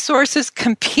kinds of resources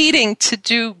competing to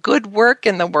do good work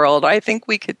in the world? I think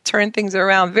we could turn things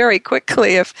around very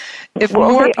quickly if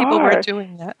more people were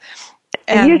doing that.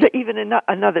 And here's even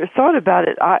another thought about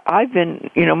it. I've been,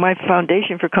 my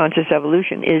Foundation for Conscious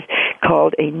Evolution is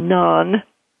called a non-profit.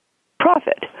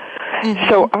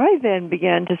 So I then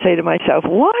began to say to myself,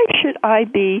 why should I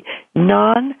be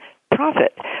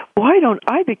non-profit? Why don't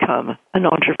I become an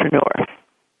entrepreneur?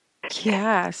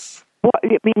 Yes. Well,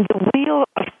 I mean, the wheel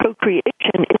of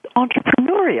co-creation is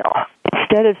entrepreneurial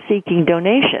instead of seeking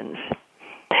donations,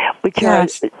 which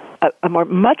is a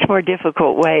much more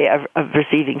difficult way of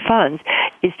receiving funds,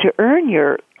 is to earn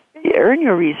your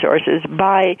resources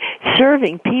by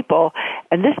serving people.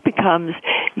 And this becomes,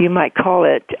 you might call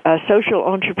it social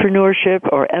entrepreneurship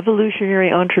or evolutionary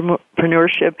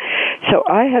entrepreneurship. So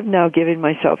I have now given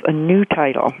myself a new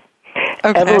title,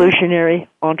 evolutionary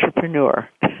entrepreneur.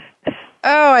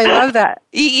 Oh, I love that.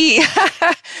 EE.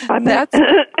 That's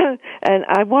and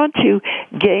I want to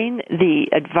gain the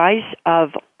advice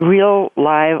of real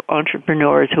live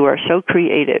entrepreneurs who are so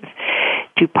creative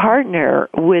to partner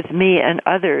with me and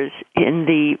others in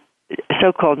the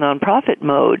so-called nonprofit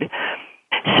mode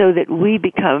so that we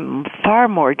become far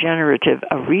more generative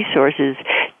of resources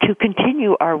to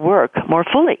continue our work more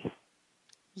fully.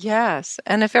 Yes,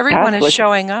 and if everyone is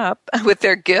showing up with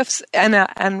their gifts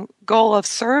and goal of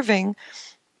serving,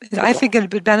 I think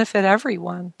it would benefit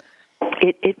everyone.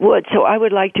 It would. So I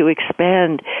would like to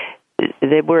expand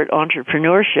the word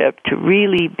entrepreneurship to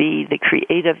really be the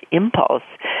creative impulse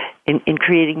in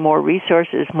creating more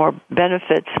resources, more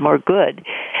benefits, more good,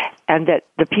 and that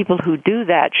the people who do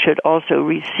that should also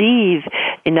receive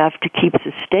enough to keep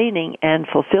sustaining and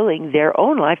fulfilling their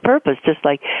own life purpose, just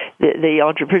like the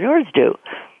entrepreneurs do.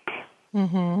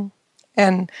 Mm-hmm.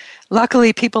 And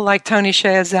luckily, people like Tony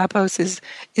Hsieh of Zappos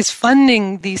is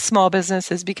funding these small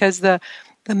businesses because the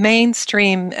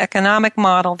mainstream economic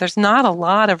model, there's not a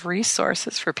lot of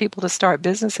resources for people to start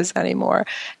businesses anymore.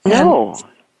 No.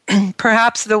 And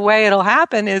perhaps the way it'll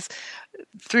happen is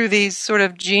through these sort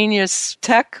of genius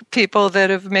tech people that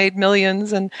have made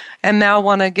millions and now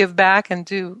want to give back and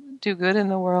do good in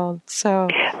the world. So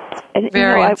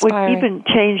very I inspiring. would even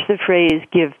change the phrase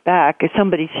 "give back." As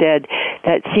somebody said,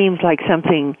 that seems like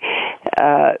something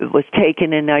was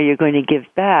taken and now you're going to give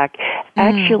back.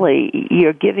 Actually,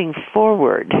 you're giving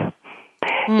forward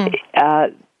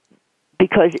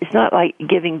because it's not like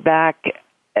giving back.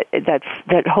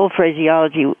 That whole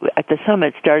phraseology at the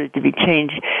summit started to be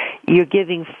changed. You're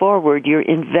giving forward. You're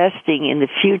investing in the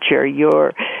future.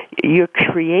 You're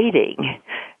creating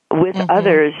with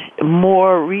others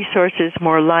more resources,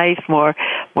 more life, more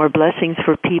blessings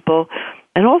for people.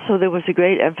 And also there was a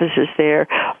great emphasis there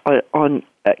on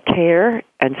care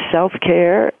and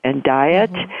self-care and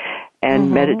diet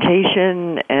and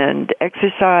meditation and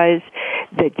exercise,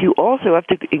 that you also have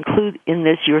to include in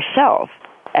this yourself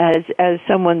as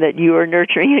someone that you are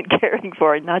nurturing and caring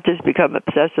for, and not just become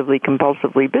obsessively,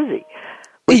 compulsively busy.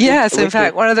 Yes, in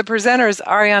fact, one of the presenters,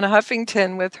 Arianna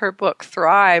Huffington, with her book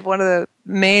Thrive, one of the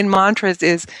main mantras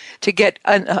is to get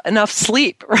enough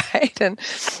sleep, right? And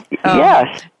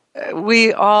yes.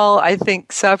 we all, I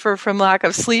think, suffer from lack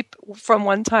of sleep from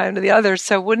one time to the other.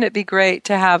 So wouldn't it be great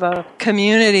to have a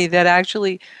community that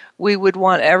actually we would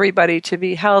want everybody to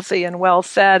be healthy and well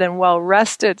fed and well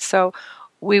rested, so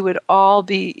we would all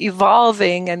be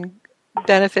evolving and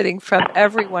benefiting from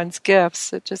everyone's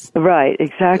gifts. It just Right,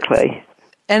 exactly.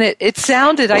 And it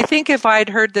sounded, I think if I'd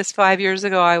heard this 5 years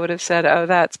ago, I would have said, oh,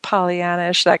 that's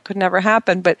Pollyannish, that could never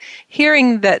happen. But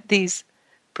hearing that these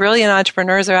brilliant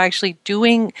entrepreneurs are actually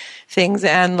doing things,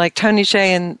 and like Tony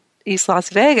Hsieh in East Las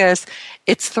Vegas,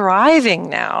 it's thriving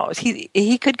now.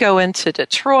 He could go into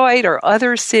Detroit or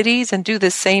other cities and do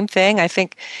the same thing. I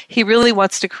think he really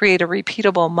wants to create a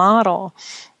repeatable model.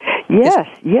 Yes.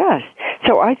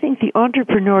 So I think the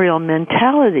entrepreneurial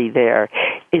mentality there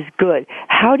is good.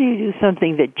 How do you do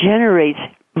something that generates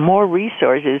more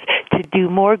resources to do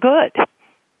more good?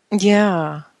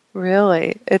 Yeah,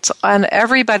 really. And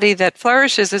everybody that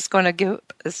flourishes is going to give,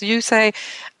 as you say,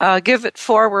 give it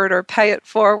forward or pay it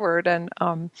forward. And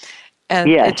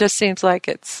Yes. It just seems like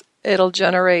it'll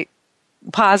generate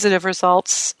positive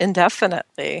results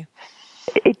indefinitely.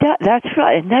 That's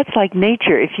right, and that's like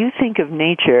nature. If you think of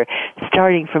nature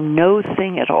starting from no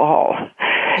thing at all,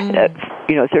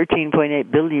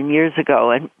 13.8 billion years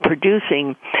ago, and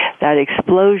producing that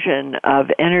explosion of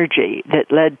energy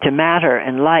that led to matter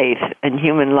and life and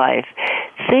human life,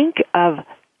 think of,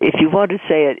 if you want to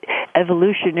say it,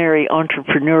 evolutionary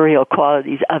entrepreneurial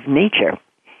qualities of nature.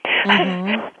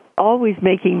 Mm-hmm. Always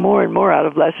making more and more out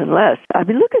of less and less. I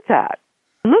mean, look at that.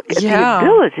 Look at the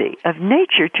ability of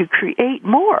nature to create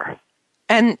more.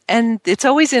 And it's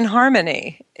always in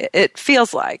harmony, it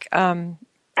feels like. Well,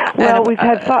 we've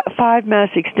had 5 mass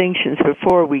extinctions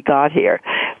before we got here.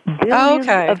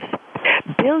 Billions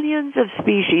of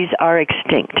species are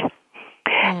extinct.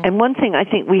 And one thing I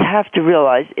think we have to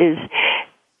realize is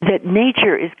that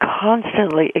nature is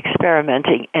constantly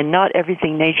experimenting, and not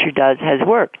everything nature does has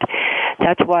worked.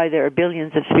 That's why there are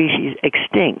billions of species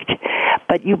extinct.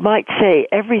 But you might say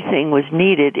everything was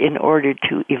needed in order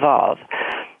to evolve.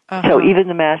 Uh-huh. So even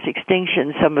the mass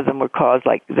extinction, some of them were caused,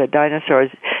 like the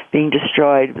dinosaurs being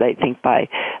destroyed, I think, by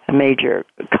a major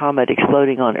comet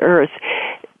exploding on Earth.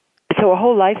 So a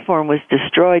whole life form was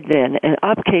destroyed then, and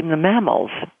up came the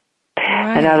mammals.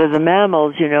 Right. And out of the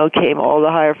mammals, came all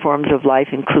the higher forms of life,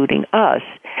 including us.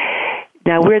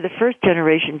 Now, we're the first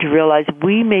generation to realize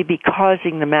we may be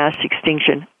causing the mass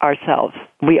extinction ourselves.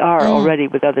 We are already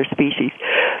with other species.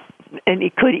 And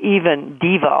it could even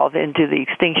devolve into the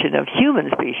extinction of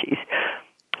human species.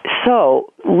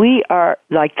 So we are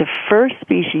like the first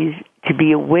species to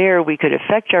be aware we could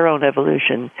affect our own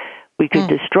evolution, we could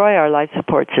destroy our life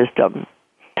support system,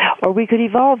 or we could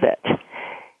evolve it.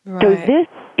 Right. So this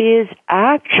is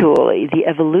actually the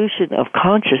evolution of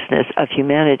consciousness of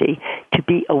humanity, to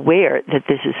be aware that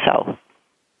this is so.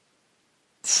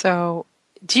 So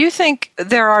do you think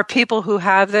there are people who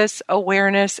have this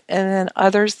awareness and then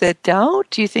others that don't?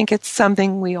 Do you think it's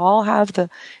something we all have the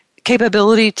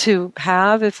capability to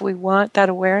have if we want that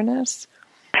awareness?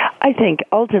 I think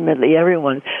ultimately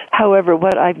everyone. However,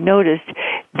 what I've noticed,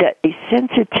 that a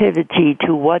sensitivity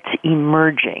to what's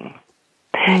emerging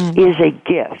is a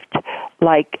gift,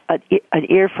 like an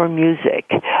ear for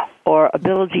music or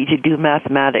ability to do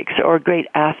mathematics or a great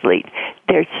athlete.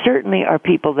 There certainly are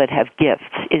people that have gifts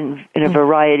in a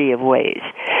variety of ways.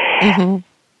 Mm-hmm.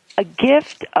 A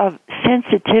gift of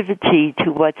sensitivity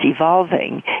to what's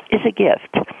evolving is a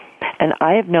gift. And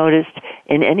I have noticed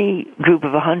in any group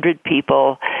of 100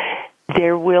 people,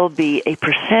 there will be a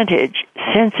percentage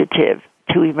sensitive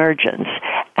to emergence,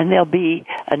 and there'll be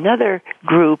another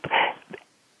group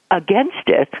against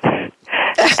it,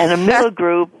 and a middle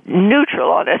group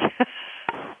neutral on it.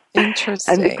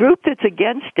 Interesting. And the group that's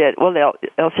against it, well,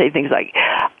 they'll say things like,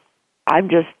 "I'm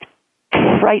just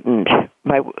frightened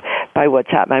by what's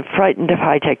happening. I'm frightened of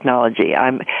high technology.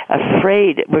 I'm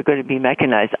afraid we're going to be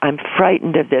mechanized. I'm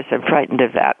frightened of this. I'm frightened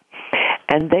of that."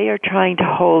 And they are trying to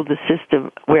hold the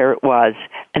system where it was,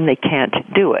 and they can't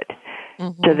do it.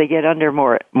 Mm-hmm. So they get under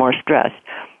more stress.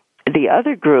 The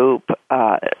other group,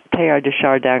 Teilhard de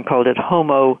Chardin called it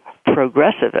Homo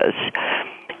progressivus,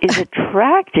 is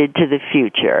attracted to the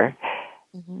future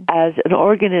as an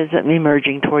organism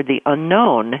emerging toward the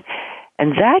unknown.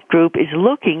 And that group is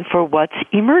looking for what's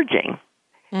emerging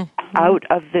out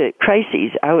of the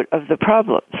crises, out of the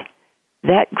problems.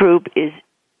 That group is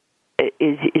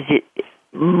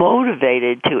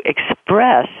motivated to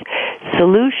express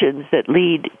solutions that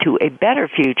lead to a better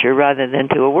future rather than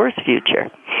to a worse future.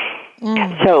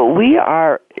 So we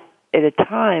are at a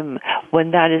time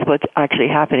when that is what's actually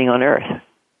happening on Earth.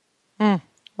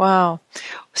 Wow.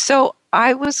 So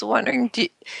I was wondering,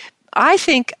 I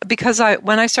think because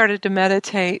when I started to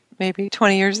meditate maybe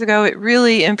 20 years ago, it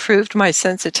really improved my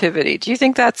sensitivity. Do you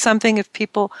think that's something, if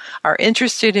people are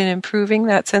interested in improving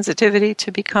that sensitivity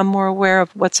to become more aware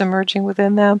of what's emerging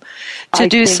within them, to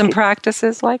do some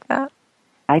practices like that?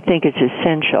 I think it's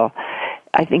essential.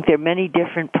 I think there are many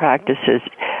different practices.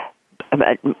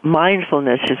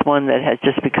 Mindfulness is one that has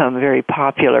just become very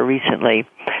popular recently.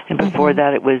 And before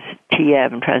that, it was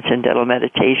TM, Transcendental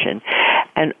Meditation.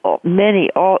 And all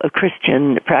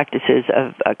Christian practices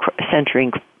of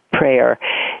centering prayer.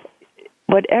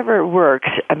 Whatever works.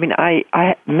 I mean,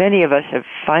 many of us have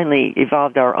finally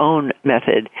evolved our own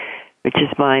method, which is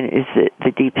mine, is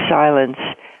the deep silence.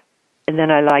 And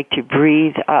then I like to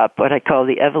breathe up, what I call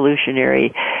the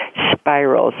evolutionary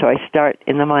spiral. So I start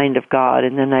in the mind of God,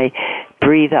 and then I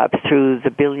breathe up through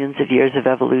the billions of years of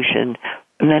evolution.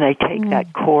 And then I take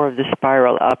that core of the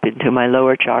spiral up into my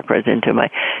lower chakras, into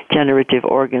my generative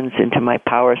organs, into my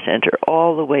power center,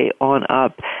 all the way on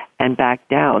up and back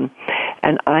down.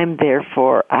 And I'm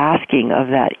therefore asking of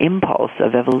that impulse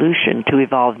of evolution to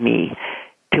evolve me,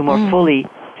 to more fully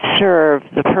serve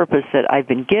the purpose that I've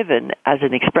been given as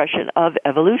an expression of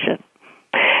evolution.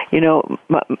 You know,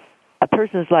 a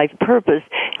person's life purpose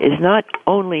is not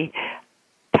only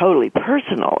totally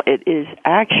personal, it is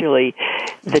actually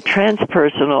the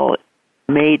transpersonal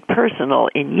made personal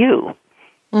in you.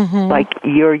 Like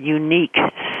your unique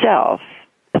self,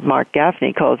 Mark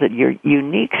Gaffney calls it, your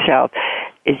unique self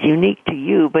is unique to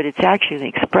you, but it's actually an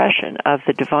expression of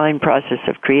the divine process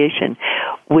of creation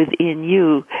within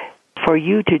you, for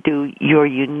you to do your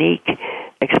unique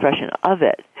expression of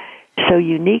it. So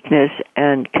uniqueness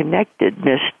and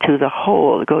connectedness to the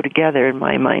whole go together in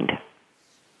my mind.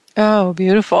 Oh,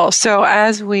 beautiful. So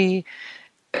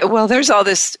there's all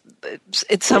this,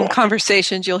 in some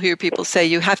conversations you'll hear people say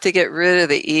you have to get rid of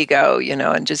the ego,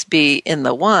 and just be in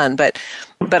the one. But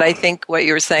I think what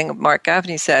you were saying, Mark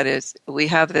Gaffney said, is we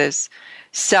have this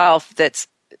self that's,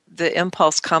 the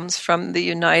impulse comes from the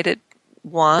united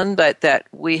one, but that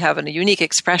we have a unique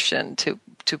expression to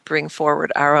bring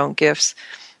forward our own gifts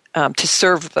to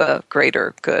serve the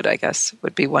greater good, I guess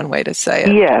would be one way to say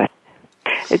it. Yeah.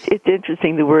 It's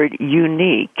interesting, the word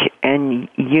unique and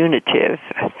unitive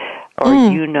or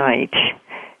unite.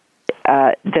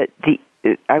 I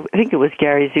think it was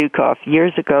Gary Zukav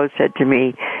years ago said to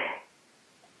me,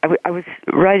 I was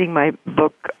writing my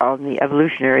book on the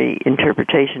evolutionary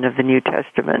interpretation of the New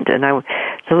Testament, and I was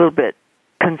a little bit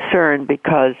concerned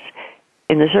because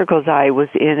in the circles I was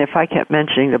in, if I kept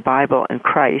mentioning the Bible and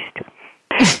Christ,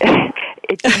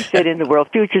 it didn't fit in the World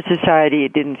Future Society,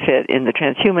 it didn't fit in the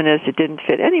Transhumanists, it didn't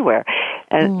fit anywhere.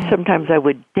 And sometimes I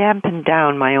would dampen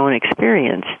down my own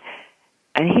experience.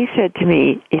 And he said to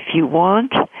me, if you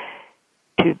want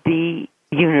to be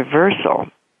universal,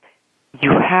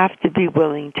 you have to be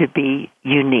willing to be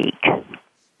unique.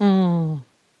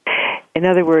 In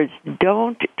other words,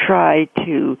 don't try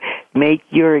to make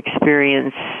your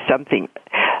experience something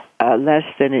less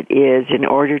than it is in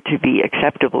order to be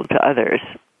acceptable to others.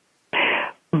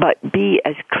 But be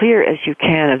as clear as you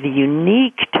can of the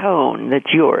unique tone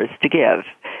that's yours to give,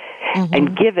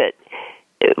 and give it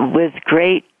with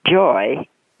great joy.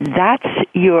 That's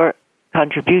your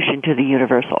contribution to the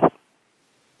universal.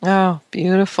 Oh,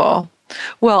 beautiful.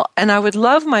 Well, and I would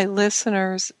love my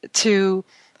listeners to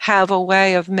have a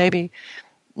way of maybe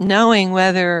knowing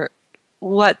whether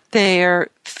what they're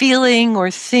feeling or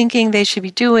thinking they should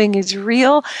be doing is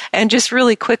real. And just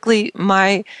really quickly,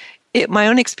 my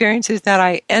own experience is that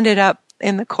I ended up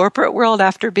in the corporate world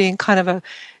after being kind of a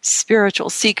spiritual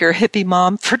seeker, hippie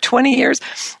mom for 20 years.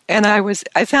 And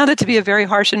I found it to be a very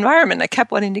harsh environment. I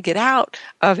kept wanting to get out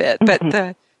of it.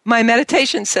 But my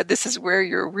meditation said, this is where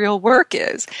your real work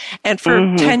is. And for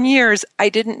 10 years, I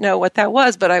didn't know what that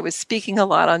was, but I was speaking a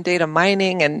lot on data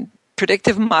mining and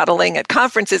predictive modeling at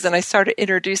conferences, and I started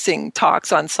introducing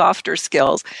talks on softer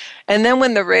skills. And then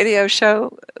when the radio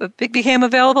show became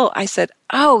available, I said,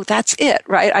 oh, that's it,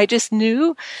 right? I just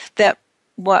knew that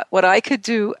what I could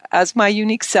do as my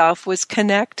unique self was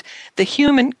connect the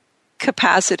human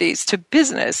capacities to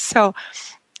business. So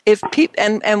if people,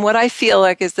 and what I feel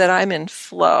like is that I'm in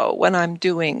flow when I'm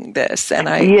doing this, and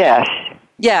yes.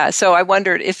 Yeah, so I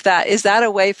wondered if is that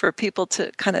a way for people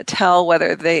to kind of tell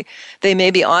whether they may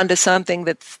be onto something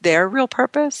that's their real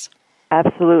purpose?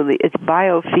 Absolutely. It's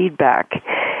biofeedback.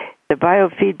 The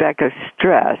biofeedback of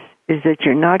stress is that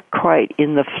you're not quite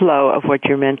in the flow of what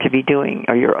you're meant to be doing,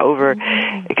 or you're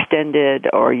overextended,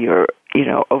 or you're,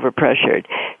 overpressured.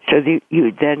 So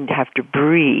you then have to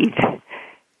breathe,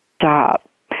 stop,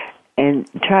 and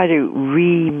try to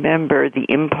remember the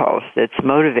impulse that's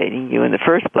motivating you in the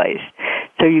first place.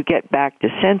 So you get back to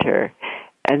center,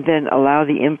 and then allow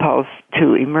the impulse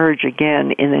to emerge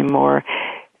again in a more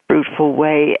fruitful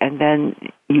way, and then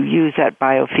you use that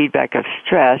biofeedback of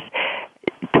stress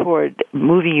toward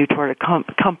moving you toward a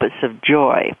compass of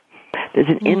joy. There's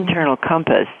an internal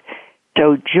compass.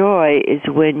 So joy is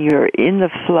when you're in the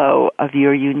flow of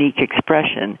your unique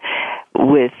expression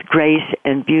with grace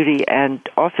and beauty, and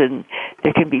often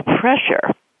there can be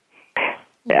pressure.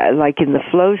 Like in the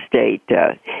flow state,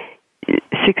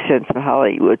 Sixth Sense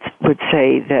Mahali would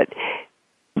say that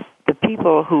the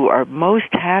people who are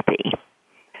most happy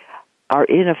are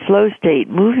in a flow state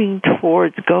moving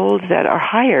towards goals that are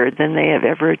higher than they have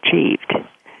ever achieved.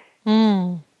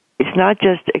 It's not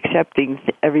just accepting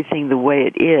everything the way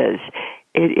it is.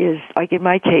 It is, like in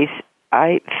my case,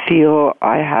 I feel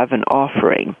I have an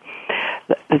offering,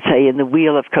 let's say in the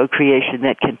wheel of co-creation,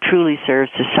 that can truly serve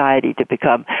society to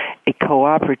become a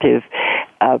cooperative,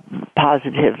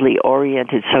 positively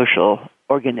oriented social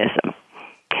organism.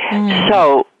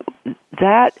 So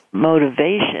that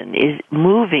motivation is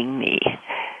moving me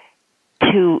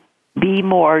to be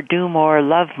more, do more,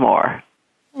 love more.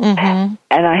 And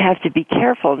I have to be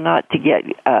careful not to get,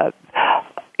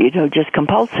 just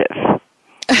compulsive.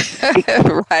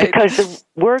 Right. Because the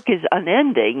work is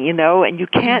unending, and you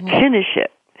can't finish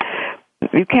it.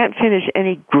 You can't finish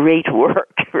any great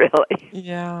work, really.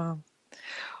 Yeah.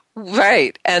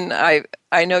 Right. And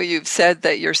I know you've said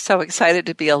that you're so excited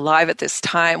to be alive at this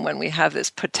time when we have this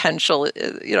potential,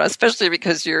 especially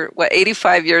because you're,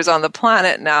 85 years on the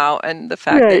planet now, and the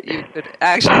fact that you could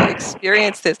actually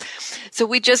experience this. So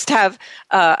we just have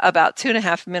about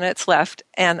 2.5 minutes left,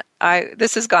 and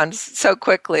this has gone so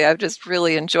quickly. I've just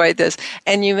really enjoyed this.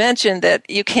 And you mentioned that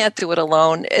you can't do it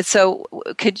alone. So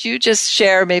could you just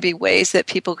share maybe ways that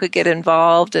people could get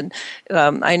involved? And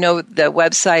I know the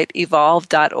website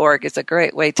evolve.org is a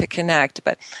great way to connect,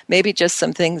 but maybe just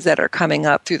some things that are coming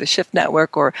up through the Shift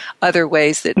Network or other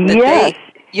ways that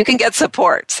you can get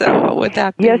support. So what would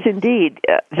that be? Yes, indeed.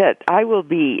 That I will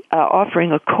be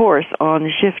offering a course on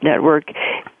the Shift Network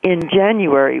in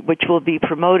January, which will be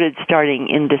promoted starting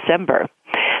in December.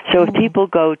 So if people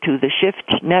go to the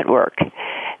Shift Network,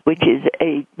 which is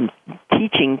a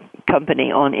teaching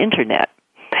company on internet,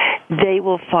 they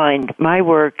will find my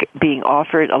work being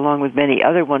offered along with many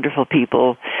other wonderful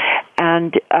people,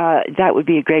 and that would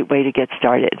be a great way to get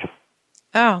started.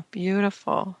 Oh,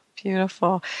 beautiful.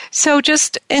 Beautiful. So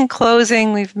just in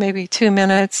closing, we've maybe 2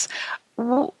 minutes.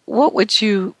 What would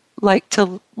you like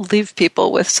to leave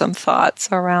people with some thoughts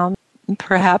around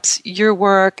perhaps your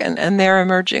work and their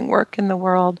emerging work in the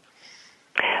world?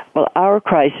 Well, our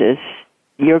crisis,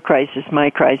 your crisis, my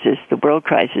crisis, the world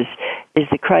crisis, is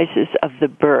the crisis of the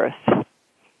birth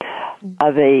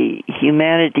of a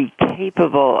humanity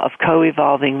capable of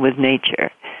co-evolving with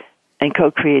nature and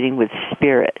co-creating with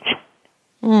spirit.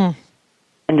 And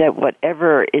that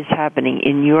whatever is happening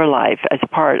in your life as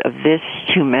part of this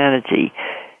humanity,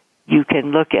 you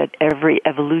can look at every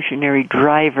evolutionary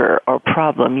driver or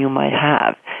problem you might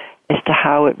have as to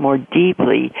how it more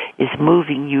deeply is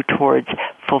moving you towards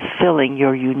fulfilling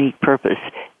your unique purpose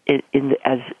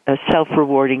as a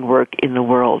self-rewarding work in the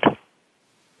world.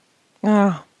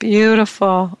 Oh,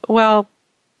 beautiful. Well,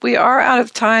 we are out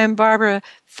of time, Barbara.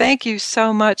 Thank you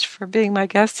so much for being my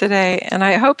guest today, and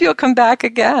I hope you'll come back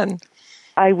again.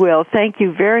 I will. Thank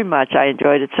you very much. I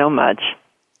enjoyed it so much.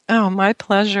 Oh, my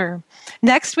pleasure.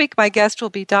 Next week, my guest will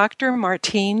be Dr.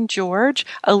 Martine George,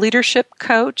 a leadership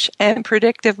coach and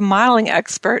predictive modeling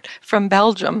expert from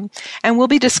Belgium, and we'll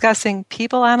be discussing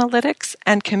people analytics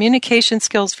and communication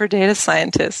skills for data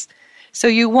scientists. So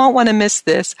you won't want to miss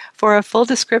this. For a full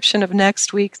description of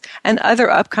next week's and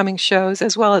other upcoming shows,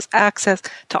 as well as access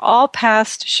to all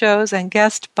past shows and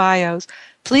guest bios,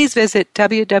 please visit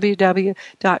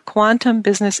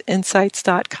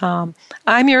www.quantumbusinessinsights.com.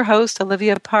 I'm your host,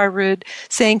 Olivia Parr-Rudd,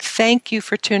 saying thank you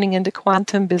for tuning into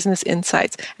Quantum Business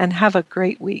Insights, and have a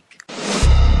great week.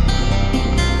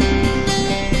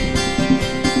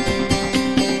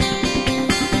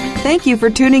 Thank you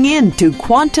for tuning in to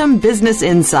Quantum Business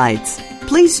Insights.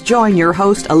 Please join your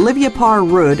host, Olivia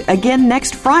Parr-Rudd, again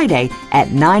next Friday at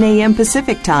 9 a.m.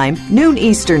 Pacific Time, noon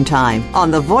Eastern Time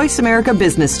on the Voice America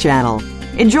Business Channel.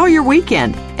 Enjoy your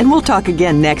weekend, and we'll talk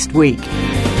again next week.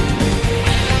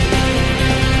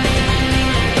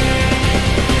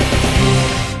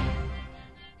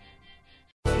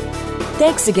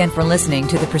 Thanks again for listening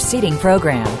to the preceding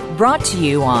program, brought to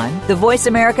you on the Voice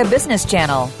America Business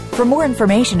Channel. For more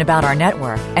information about our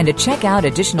network and to check out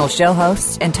additional show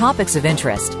hosts and topics of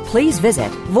interest, please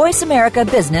visit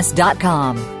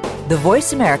voiceamericabusiness.com. The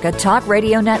Voice America Talk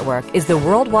Radio Network is the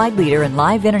worldwide leader in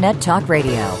live Internet talk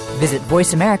radio. Visit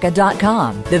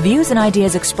voiceamerica.com. The views and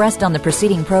ideas expressed on the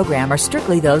preceding program are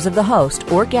strictly those of the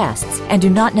host or guests and do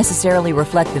not necessarily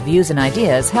reflect the views and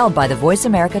ideas held by the Voice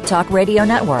America Talk Radio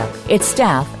Network, its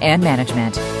staff, and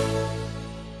management.